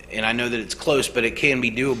and I know that it's close, but it can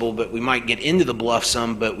be doable, but we might get into the bluff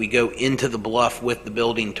some, but we go into the bluff with the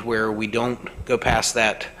building to where we don't go past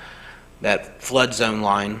that flood zone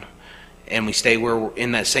line, and we stay where we're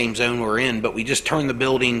in that same zone we're in, but we just turn the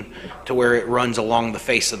building to where it runs along the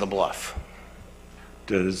face of the bluff.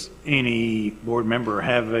 Does any board member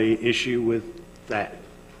have a issue with that?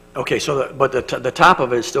 Okay, so, but the top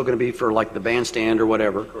of it is still going to be for like the bandstand or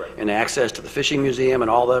whatever? Correct. And access to the fishing museum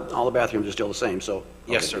and all the bathrooms are still the same, so?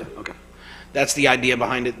 Yes, sir. Yeah, okay. That's the idea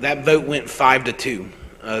behind it. That vote went 5-2.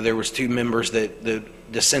 There was 2 members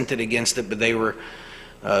that dissented against it, but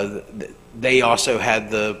they also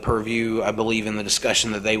had the purview, I believe, in the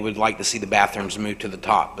discussion that they would like to see the bathrooms moved to the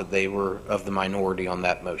top, but they were of the minority on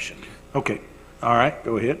that motion. Okay, all right,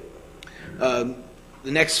 go ahead. The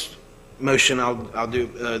next motion I'll do,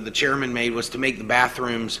 the chairman made, was to make the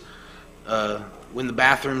bathrooms, when the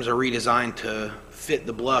bathrooms are redesigned to fit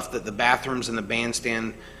the bluff, that the bathrooms and the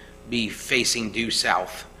bandstand be facing due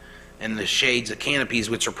south, and the shades, the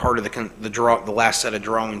canopies, which are part of the last set of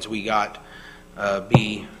drawings we got,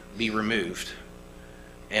 be removed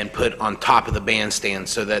and put on top of the bandstand,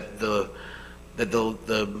 so that the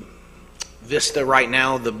vista right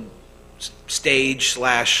now, the stage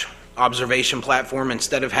 / observation platform,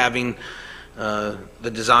 instead of having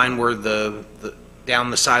the design where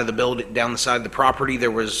down the side of the building, down the side of the property,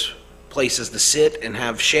 there was places to sit and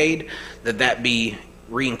have shade, that be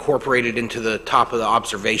reincorporated into the top of the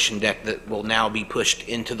observation deck that will now be pushed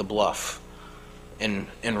into the bluff and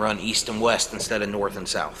run east and west instead of north and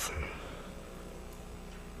south.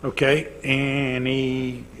 Okay,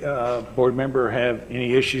 any board member have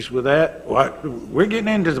any issues with that? We're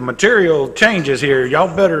getting into the material changes here.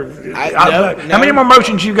 Y'all better, how many more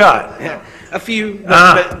motions you got? Yeah, a few,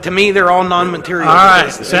 but to me, they're all non-material. All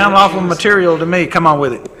right, sound awful material to me. Come on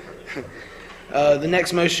with it. The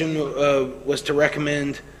next motion was to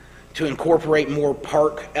recommend to incorporate more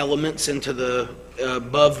park elements into the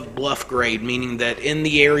above bluff grade, meaning that in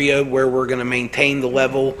the area where we're going to maintain the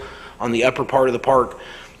level on the upper part of the park,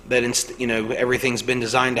 that everything's been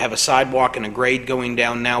designed to have a sidewalk and a grade going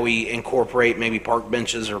down. Now we incorporate maybe park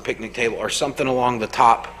benches or picnic table or something along the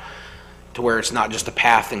top to where it's not just a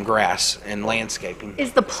path and grass and landscaping.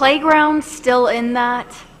 Is the playground still in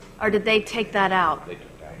that, or did they take that out?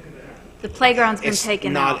 The playground's been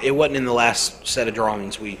taken out. It wasn't in the last set of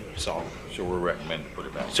drawings we saw. So we're recommending to put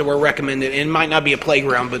it back. So we're recommending, and it might not be a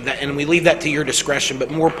playground, and we leave that to your discretion,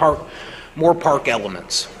 but more park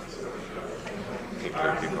elements.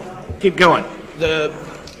 Keep going.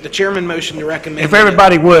 The chairman motioned to recommend. If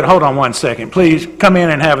everybody would, hold on one second. Please come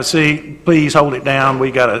in and have a seat. Please hold it down.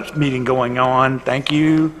 We got a meeting going on. Thank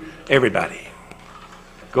you, everybody.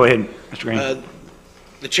 Go ahead, Mr. Green.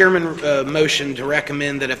 The chairman motioned to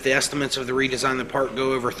recommend that if the estimates of the redesign of the park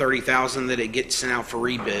go over $30,000, that it gets sent out for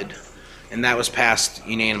rebid, and that was passed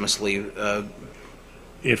unanimously.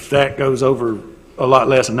 If that goes over a lot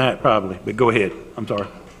less than that, probably, but go ahead. I'm sorry.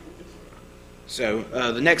 So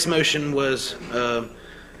the next motion was to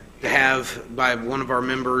have, by one of our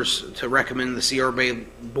members, to recommend the CRA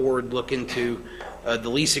board look into the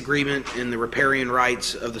lease agreement and the riparian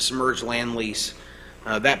rights of the submerged land lease.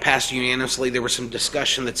 That passed unanimously. There was some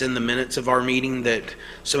discussion that's in the minutes of our meeting, that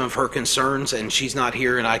some of her concerns, and she's not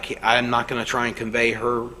here, and I'm not going to try and convey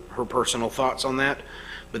her personal thoughts on that.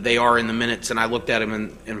 but they are in the minutes, and I looked at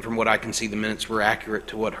them, and from what I can see, the minutes were accurate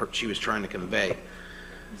to what she was trying to convey.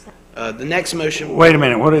 The next motion. Wait a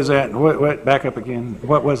minute, what is that? What, back up again.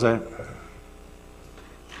 What was that?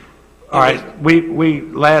 All right, we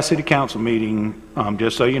last city council meeting,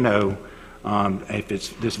 just so you know, if it's,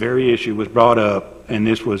 this very issue was brought up and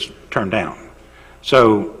this was turned down.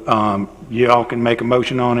 So, you all can make a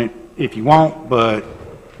motion on it if you want, but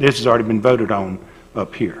this has already been voted on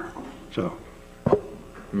up here, so.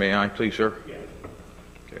 May I, please, sir? Yes.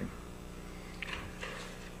 Okay.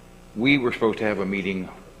 We were supposed to have a meeting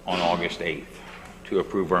on August 8th to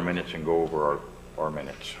approve our minutes and go over our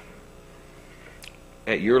minutes.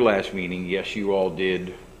 At your last meeting, yes, you all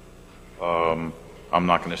did, I'm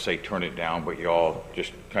not going to say turn it down, but you all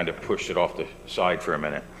just kind of pushed it off the side for a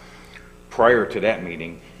minute. Prior to that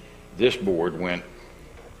meeting, this board went,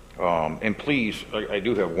 and please, I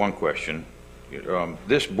do have one question.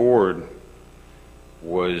 This board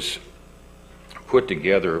was put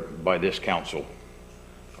together by this council,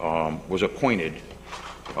 was appointed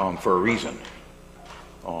for a reason.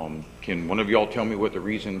 Can one of y'all tell me what the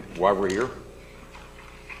reason why we're here,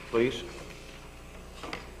 please?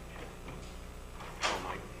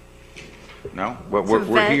 No? Well,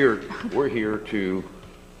 we're here to,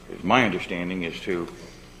 my understanding is to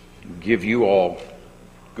give you all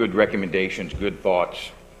good recommendations, good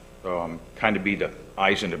thoughts, kind of be the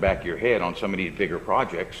eyes in the back of your head on some of these bigger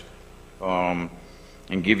projects, and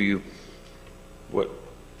give you what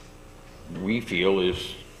we feel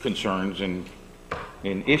is concerns and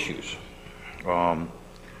issues.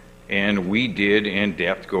 And we did in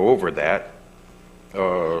depth go over that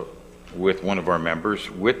with one of our members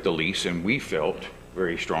with the lease, and we felt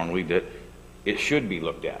very strongly that it should be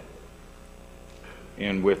looked at.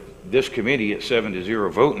 And with this committee at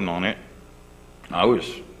 7-0 voting on it, I was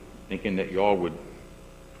thinking that y'all would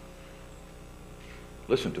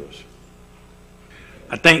listen to us.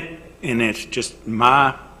 I think, and it's just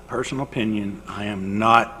my personal opinion, I am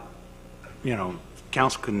not,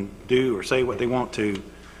 council can do or say what they want to.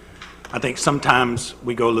 I think sometimes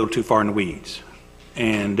we go a little too far in the weeds,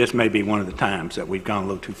 and this may be one of the times that we've gone a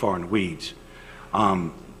little too far in the weeds.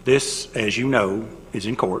 This, as you know, is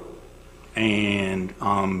in court, and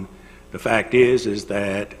the fact is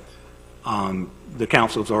that the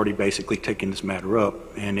council's already basically taken this matter up,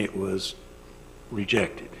 and it was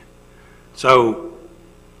rejected. So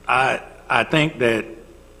I think that,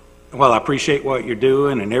 well, I appreciate what you're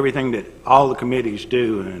doing and everything that all the committees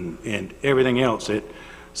do and everything else, that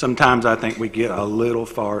sometimes I think we get a little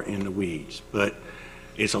far in the weeds. But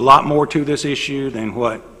it's a lot more to this issue than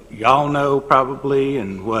what y'all know probably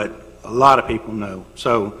and what a lot of people know.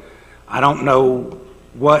 So I don't know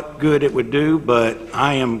what good it would do, but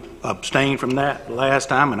I am abstained from that last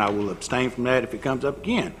time, and I will abstain from that if it comes up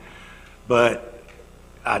again. But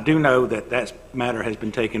I do know that that matter has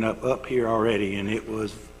been taken up here already, and it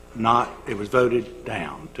was voted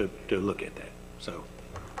down to look at that. So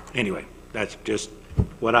anyway, that's just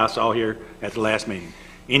what I saw here at the last meeting.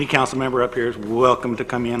 Any council member up here is welcome to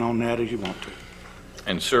come in on that as you want to.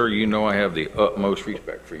 And sir, you know I have the utmost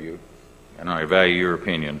respect for you, and I value your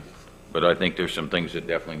opinion, but I think there's some things that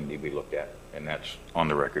definitely need to be looked at, and that's on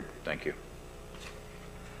the record. Thank you.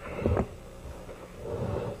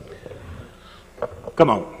 Come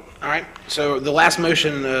on. All right. So the last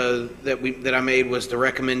motion that I made was to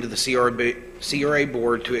recommend to the CRA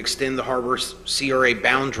board to extend the harbor's CRA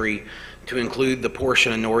boundary to include the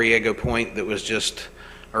portion of Noriego Point that was just,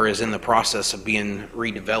 or is in the process of being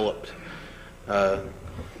redeveloped.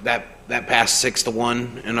 That passed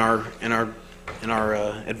 6-1 in our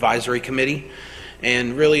advisory committee,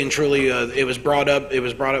 and really and truly, it was brought up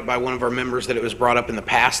by one of our members that it was brought up in the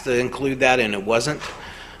past to include that, and it wasn't.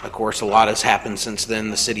 Of course, a lot has happened since then.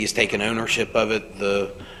 The city has taken ownership of it.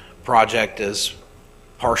 The project is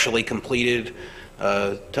partially completed.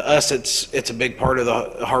 To us, it's a big part of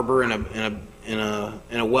the harbor and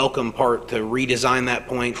a welcome part to redesign that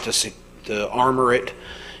point, to armor it,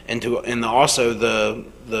 and also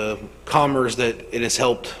the commerce that it has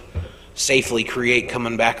helped safely create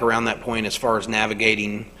coming back around that point as far as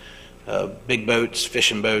navigating big boats,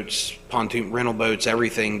 fishing boats, pontoon rental boats,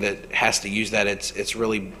 everything that has to use that. It's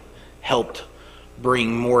really helped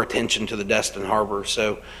bring more attention to the Destin Harbor.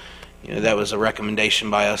 So, that was a recommendation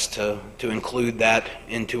by us to include that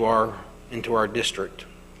into our district.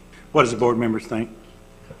 What does the board members think?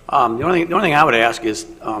 The only thing I would ask is,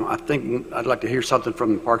 I think I'd like to hear something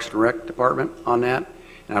from the Parks and Rec department on that,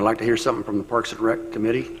 and I'd like to hear something from the Parks and Rec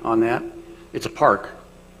committee on that. It's a park.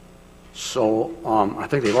 So I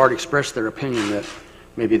think they've already expressed their opinion that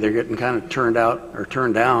maybe they're getting kind of turned out or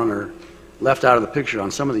turned down, or left out of the picture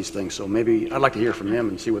on some of these things, so maybe I'd like to hear from them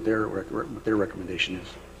and see what their recommendation is.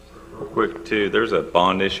 Real quick, too, there's a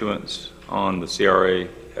bond issuance on the CRA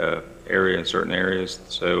area in certain areas,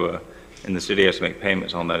 so, and the city has to make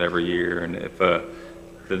payments on that every year, and if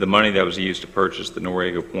the money that was used to purchase the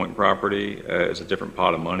Noriega Point property is a different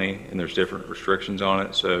pot of money, and there's different restrictions on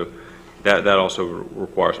it, so that also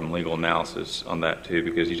requires some legal analysis on that, too,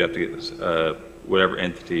 because you'd have to get this, whatever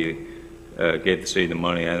entity gave the city the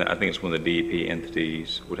money, and I think it's one of the DEP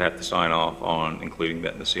entities would have to sign off on including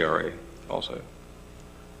that in the CRA also.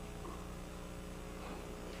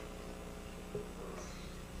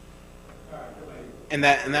 And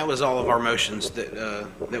that was all of our motions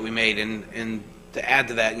that we made. And to add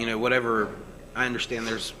to that, whatever, I understand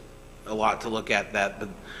there's a lot to look at that, but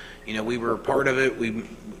we were part of it.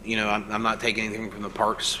 I'm not taking anything from the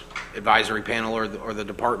Parks Advisory Panel or the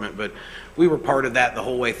department, but we were part of that the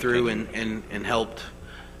whole way through and helped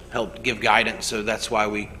give guidance. So that's why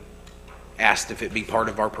we asked if it be part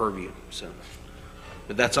of our purview. So,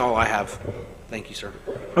 but that's all I have. Thank you, sir.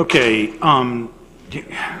 Okay.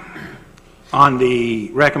 On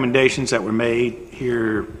the recommendations that were made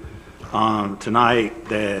here tonight,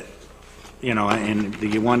 that and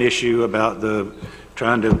the one issue about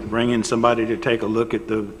trying to bring in somebody to take a look at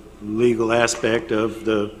the legal aspect of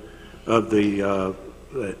the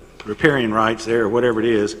riparian rights there, or whatever it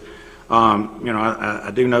is.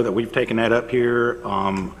 I do know that we've taken that up here.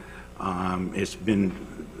 It's been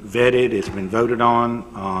vetted. It's been voted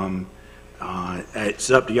on.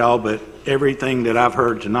 It's up to y'all, but everything that I've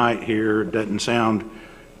heard tonight here doesn't sound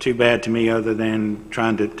too bad to me, other than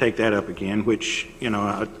trying to take that up again, which,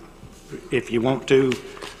 if you want to,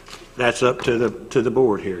 that's up to the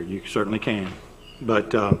board here. You certainly can.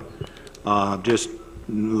 But just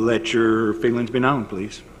let your feelings be known,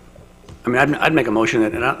 please. I mean, I'd make a motion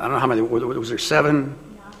that, and I don't know how many, was there 7?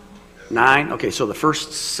 9? Okay, so the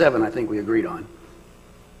first 7 I think we agreed on.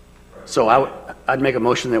 So I'd make a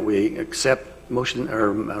motion that we accept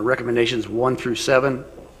recommendations 1 through 7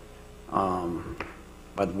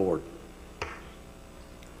 by the board.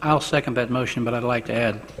 I'll second that motion, but I'd like to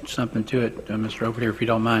add something to it, Mr. Overdeer, if you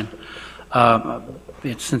don't mind.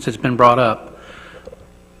 Since it's been brought up,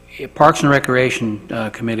 Parks and Recreation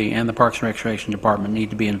Committee and the Parks and Recreation Department need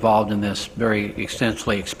to be involved in this very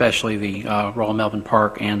extensively, especially the Royal Melvin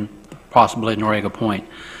Park and possibly Noriega Point.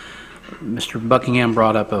 Mr. Buckingham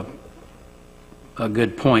brought up a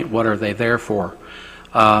good point. What are they there for?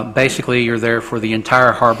 Basically, you're there for the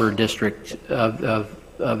entire harbor district of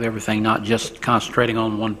everything, not just concentrating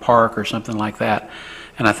on one park or something like that.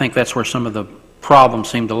 And I think that's where some of the problems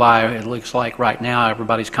seem to lie. It looks like right now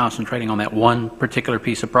everybody's concentrating on that one particular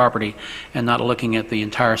piece of property and not looking at the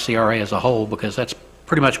entire CRA as a whole, because that's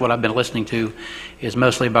pretty much what I've been listening to, is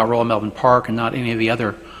mostly about Royal Melvin Park and not any of the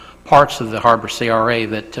other parts of the harbor CRA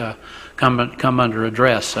that come under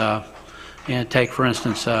address. And take, for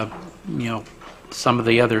instance, some of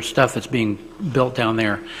the other stuff that's being built down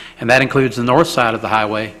there. And that includes the north side of the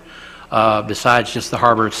highway, besides just the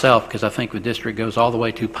harbor itself, because I think the district goes all the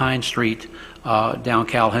way to Pine Street, down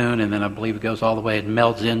Calhoun, and then I believe it goes all the way and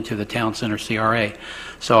melds into the Town Center CRA.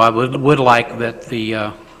 So I would like that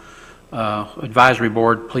the advisory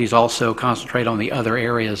board please also concentrate on the other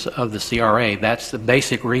areas of the CRA. That's the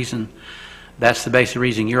basic reason. That's the basic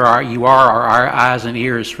reason you are our eyes and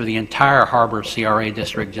ears for the entire harbor CRA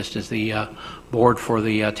district, just as the board for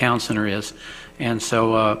the town center is. And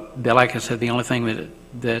so, like I said, the only thing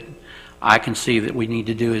that I can see that we need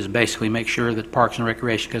to do is basically make sure that Parks and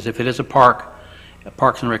Recreation, because if it is a park,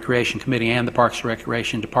 Parks and Recreation Committee and the Parks and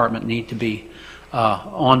Recreation Department need to be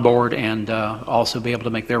on board and also be able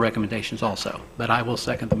to make their recommendations also. But I will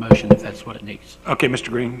second the motion if that's what it needs. Okay, Mr.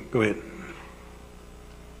 Green, go ahead.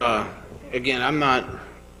 Again, I'm not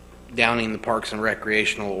downing the Parks and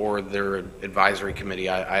Recreational or their advisory committee.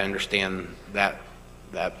 I understand that,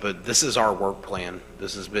 but this is our work plan.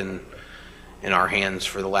 This has been in our hands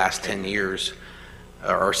for the last 10 years,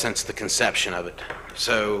 or since the conception of it.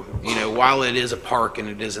 So, while it is a park and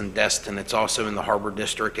it is in Destin, it's also in the Harbor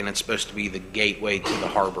District, and it's supposed to be the gateway to the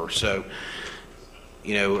harbor. So,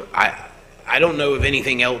 I don't know of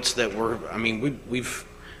anything else that we've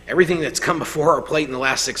everything that's come before our plate in the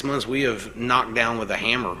last 6 months, we have knocked down with a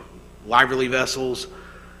hammer. Livery vessels,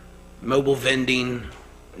 mobile vending,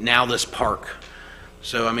 now this park.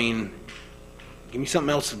 So, give me something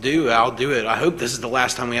else to do, I'll do it. I hope this is the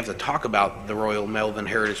last time we have to talk about the Royal Melvin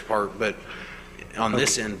Heritage Park, but on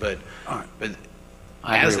this end, but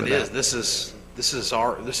as it is, this is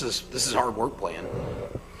our work plan.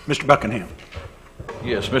 Mr. Buckingham.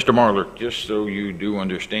 Yes, Mr. Marler, just so you do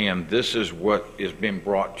understand, this is what has been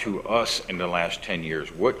brought to us in the last 10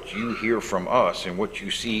 years. What you hear from us and what you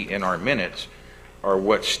see in our minutes are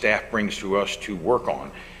what staff brings to us to work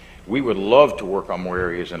on. We would love to work on more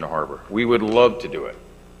areas in the harbor. We would love to do it.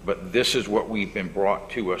 But this is what we've been brought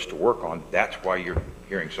to us to work on. That's why you're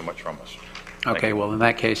hearing so much from us. Okay, well, in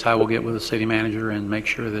that case, I will get with the city manager and make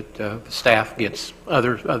sure that the staff gets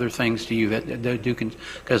other things to you that do,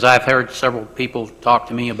 because I've heard several people talk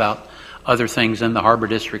to me about other things in the Harbor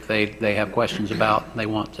District they have questions about, and they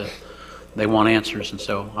want answers, and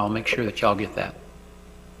so I'll make sure that y'all get that.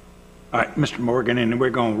 All right, Mr. Morgan, and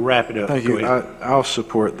we're going to wrap it up. Thank Go you. ahead. I'll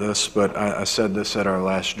support this, but I said this at our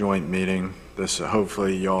last joint meeting.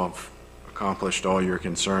 Hopefully y'all have accomplished all your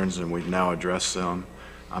concerns and we've now addressed them.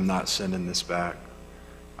 I'm not sending this back.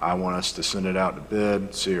 I want us to send it out to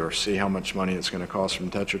bid, see how much money it's going to cost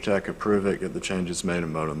from Tetra Tech, approve it, get the changes made,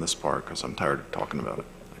 and vote on this part, because I'm tired of talking about it.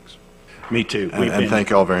 Thanks. Me too. And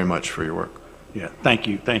thank you all very much for your work. Yeah, thank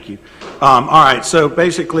you. All right, so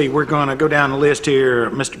basically, we're going to go down the list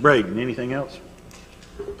here. Mr. Braden, anything else?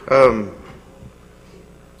 Yeah,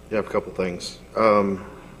 a couple things.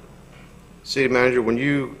 City manager, when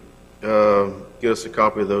you get us a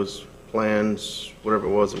copy of those plans, whatever it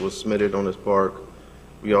was that was submitted on this park,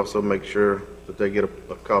 we also make sure that they get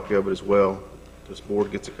a copy of it as well. This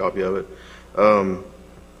board gets a copy of it.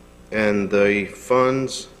 And the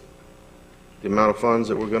funds, the amount of funds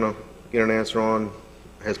that we're going to get an answer on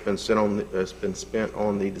has been spent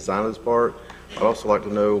on the design of this park. I'd also like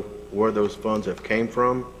to know where those funds have came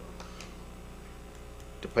from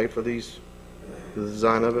to pay for the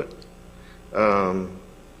design of it. And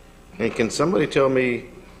can somebody tell me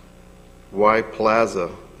why Plaza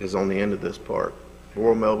is on the end of this park?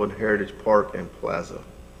 Royal Melbourne Heritage Park and Plaza.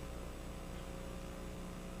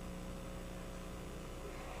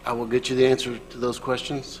 I will get you the answer to those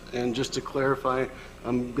questions. And just to clarify,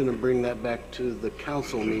 I'm going to bring that back to the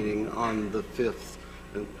council meeting on the 5th.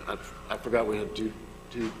 And I forgot we had two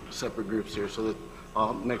separate groups here, so that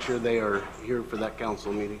I'll make sure they are here for that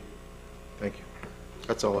council meeting. Thank you.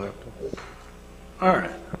 That's all I have. All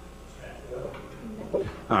right.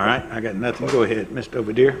 All right, I got nothing. Go ahead, Mr.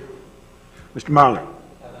 Overdeer. Mr. Marler.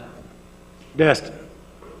 Destin.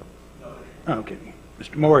 Okay.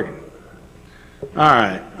 Mr. Morgan. All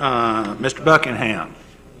right. Mr. Buckingham.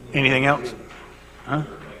 Anything else? Huh?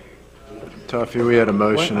 Tuffy, we had a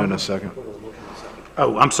motion and a second.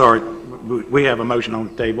 Oh, I'm sorry. We have a motion on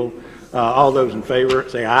the table. All those in favor,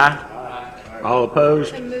 say aye. Aye. All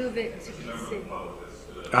opposed? I move it to consider.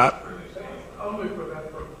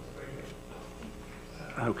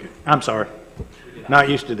 Okay, I'm sorry. Not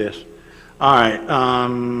used to this. All right,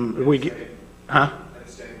 we get,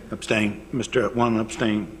 Abstain. One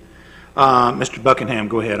abstain. Mr. Buckingham,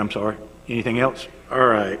 go ahead, I'm sorry. Anything else? All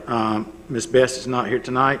right, Ms. Best is not here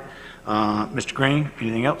tonight. Mr. Green,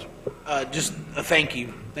 anything else? Just a thank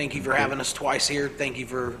you. Thank you for having us twice here. Thank you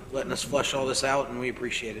for letting us flush all this out, and we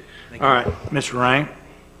appreciate it. Thank you. All right, Mr. Rain.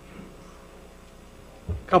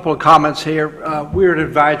 Couple of comments here. We're an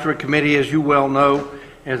advisory committee, as you well know,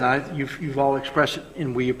 you've all expressed it,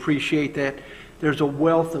 and we appreciate that. There's a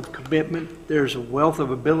wealth of commitment. There's a wealth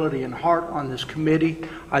of ability and heart on this committee.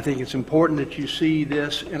 I think it's important that you see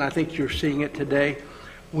this, and I think you're seeing it today.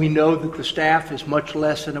 We know that the staff is much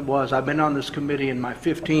less than it was. I've been on this committee in my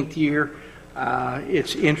 15th year.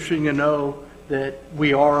 It's interesting to know that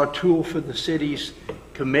we are a tool for the city's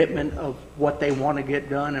commitment of what they want to get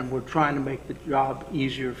done, and we're trying to make the job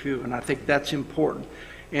easier for you, and I think that's important.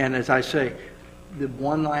 And as I say, the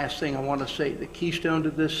one last thing I want to say, the keystone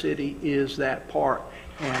to this city is that park,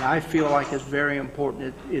 and I feel like it's very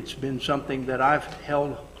important. It's been something that I've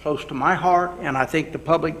held close to my heart, and I think the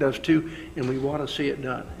public does too, and we want to see it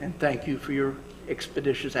done. And thank you for your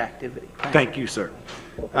expeditious activity. Thank you, sir.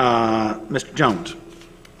 Mr. Jones.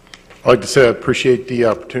 I'd like to say I appreciate the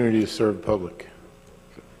opportunity to serve the public.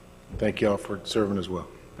 Thank you all for serving as well.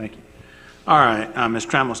 Thank you. All right, Ms.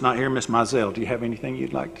 Trammell's not here. Ms. Mizell, do you have anything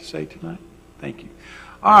you'd like to say tonight? Thank you.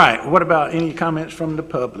 All right, what about any comments from the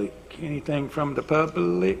public? Anything from the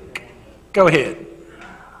public? Go ahead.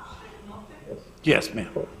 Yes, ma'am.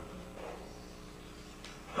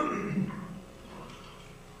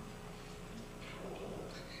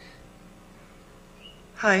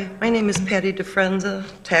 Hi, my name is Patty DeFrenza,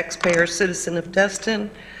 taxpayer, citizen of Destin.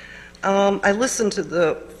 I listened to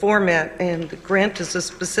the format, and the grant is a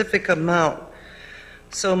specific amount.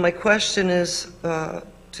 So my question is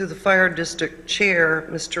to the Fire District Chair,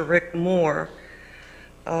 Mr. Rick Moore.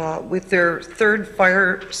 With their third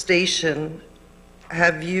fire station,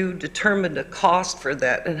 have you determined a cost for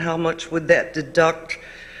that, and how much would that deduct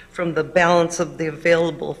from the balance of the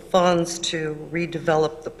available funds to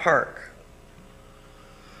redevelop the park?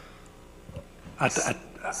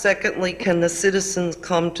 Secondly, can the citizens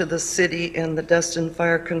come to the city and the Destin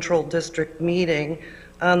Fire Control District meeting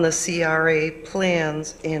on the CRA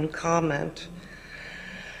plans and comment?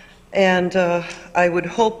 And I would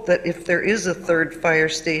hope that if there is a third fire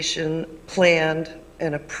station planned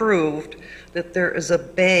and approved, that there is a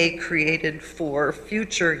bay created for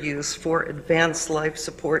future use for advanced life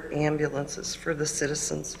support ambulances for the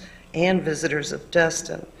citizens and visitors of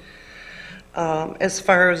Destin. As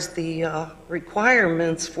far as the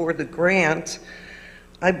requirements for the grant,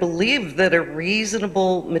 I believe that a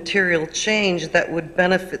reasonable material change that would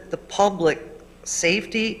benefit the public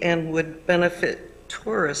safety and would benefit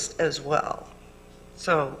tourists as well.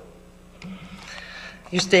 So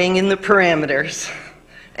you're staying in the parameters.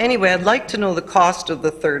 Anyway, I'd like to know the cost of the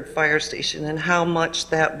third fire station and how much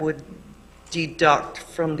that would deduct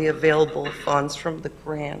from the available funds from the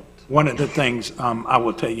grant. One of the things I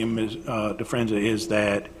will tell you, Ms. DeFrenza, is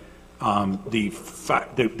that the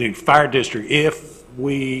fire district, if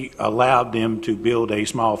we allowed them to build a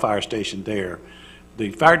small fire station there,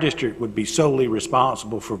 the fire district would be solely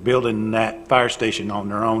responsible for building that fire station on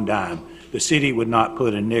their own dime. The city would not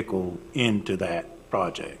put a nickel into that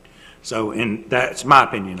project. So, and that's my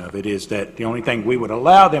opinion of it, is that the only thing we would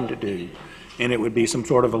allow them to do, and it would be some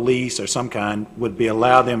sort of a lease or some kind, would be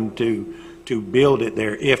allow them to build it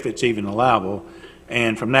there if it's even allowable.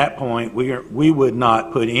 And from that point, we would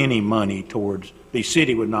not put any money towards, the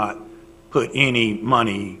city would not put any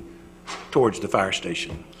money towards the fire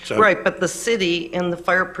station. So, right, but the city and the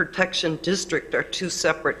fire protection district are two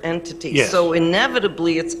separate entities. Yes. So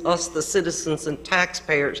inevitably, it's us, the citizens and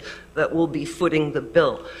taxpayers, that will be footing the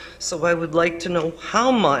bill. So I would like to know how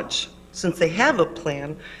much, since they have a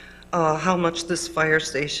plan, how much this fire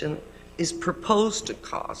station is proposed to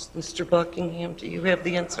cost. Mr. Buckingham, do you have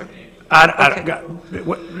the answer? Hold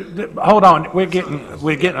on, we're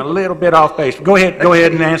getting a little bit off base. Go ahead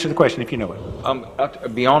and answer the question if you know it. I'll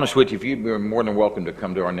be honest with you, if you're more than welcome to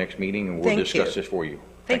come to our next meeting and we'll discuss this for you.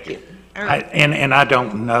 Thank you. And I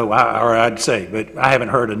don't know, or I'd say, but I haven't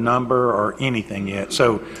heard a number or anything yet,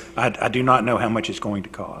 so I do not know how much it's going to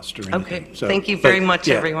cost or anything. Okay, So, thank you very much,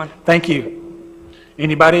 yeah, everyone. Thank you.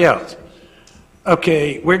 Anybody else?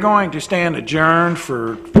 Okay, we're going to stand adjourned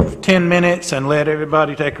for 10 minutes and let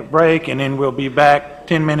everybody take a break, and then we'll be back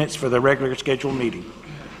 10 minutes for the regular scheduled meeting.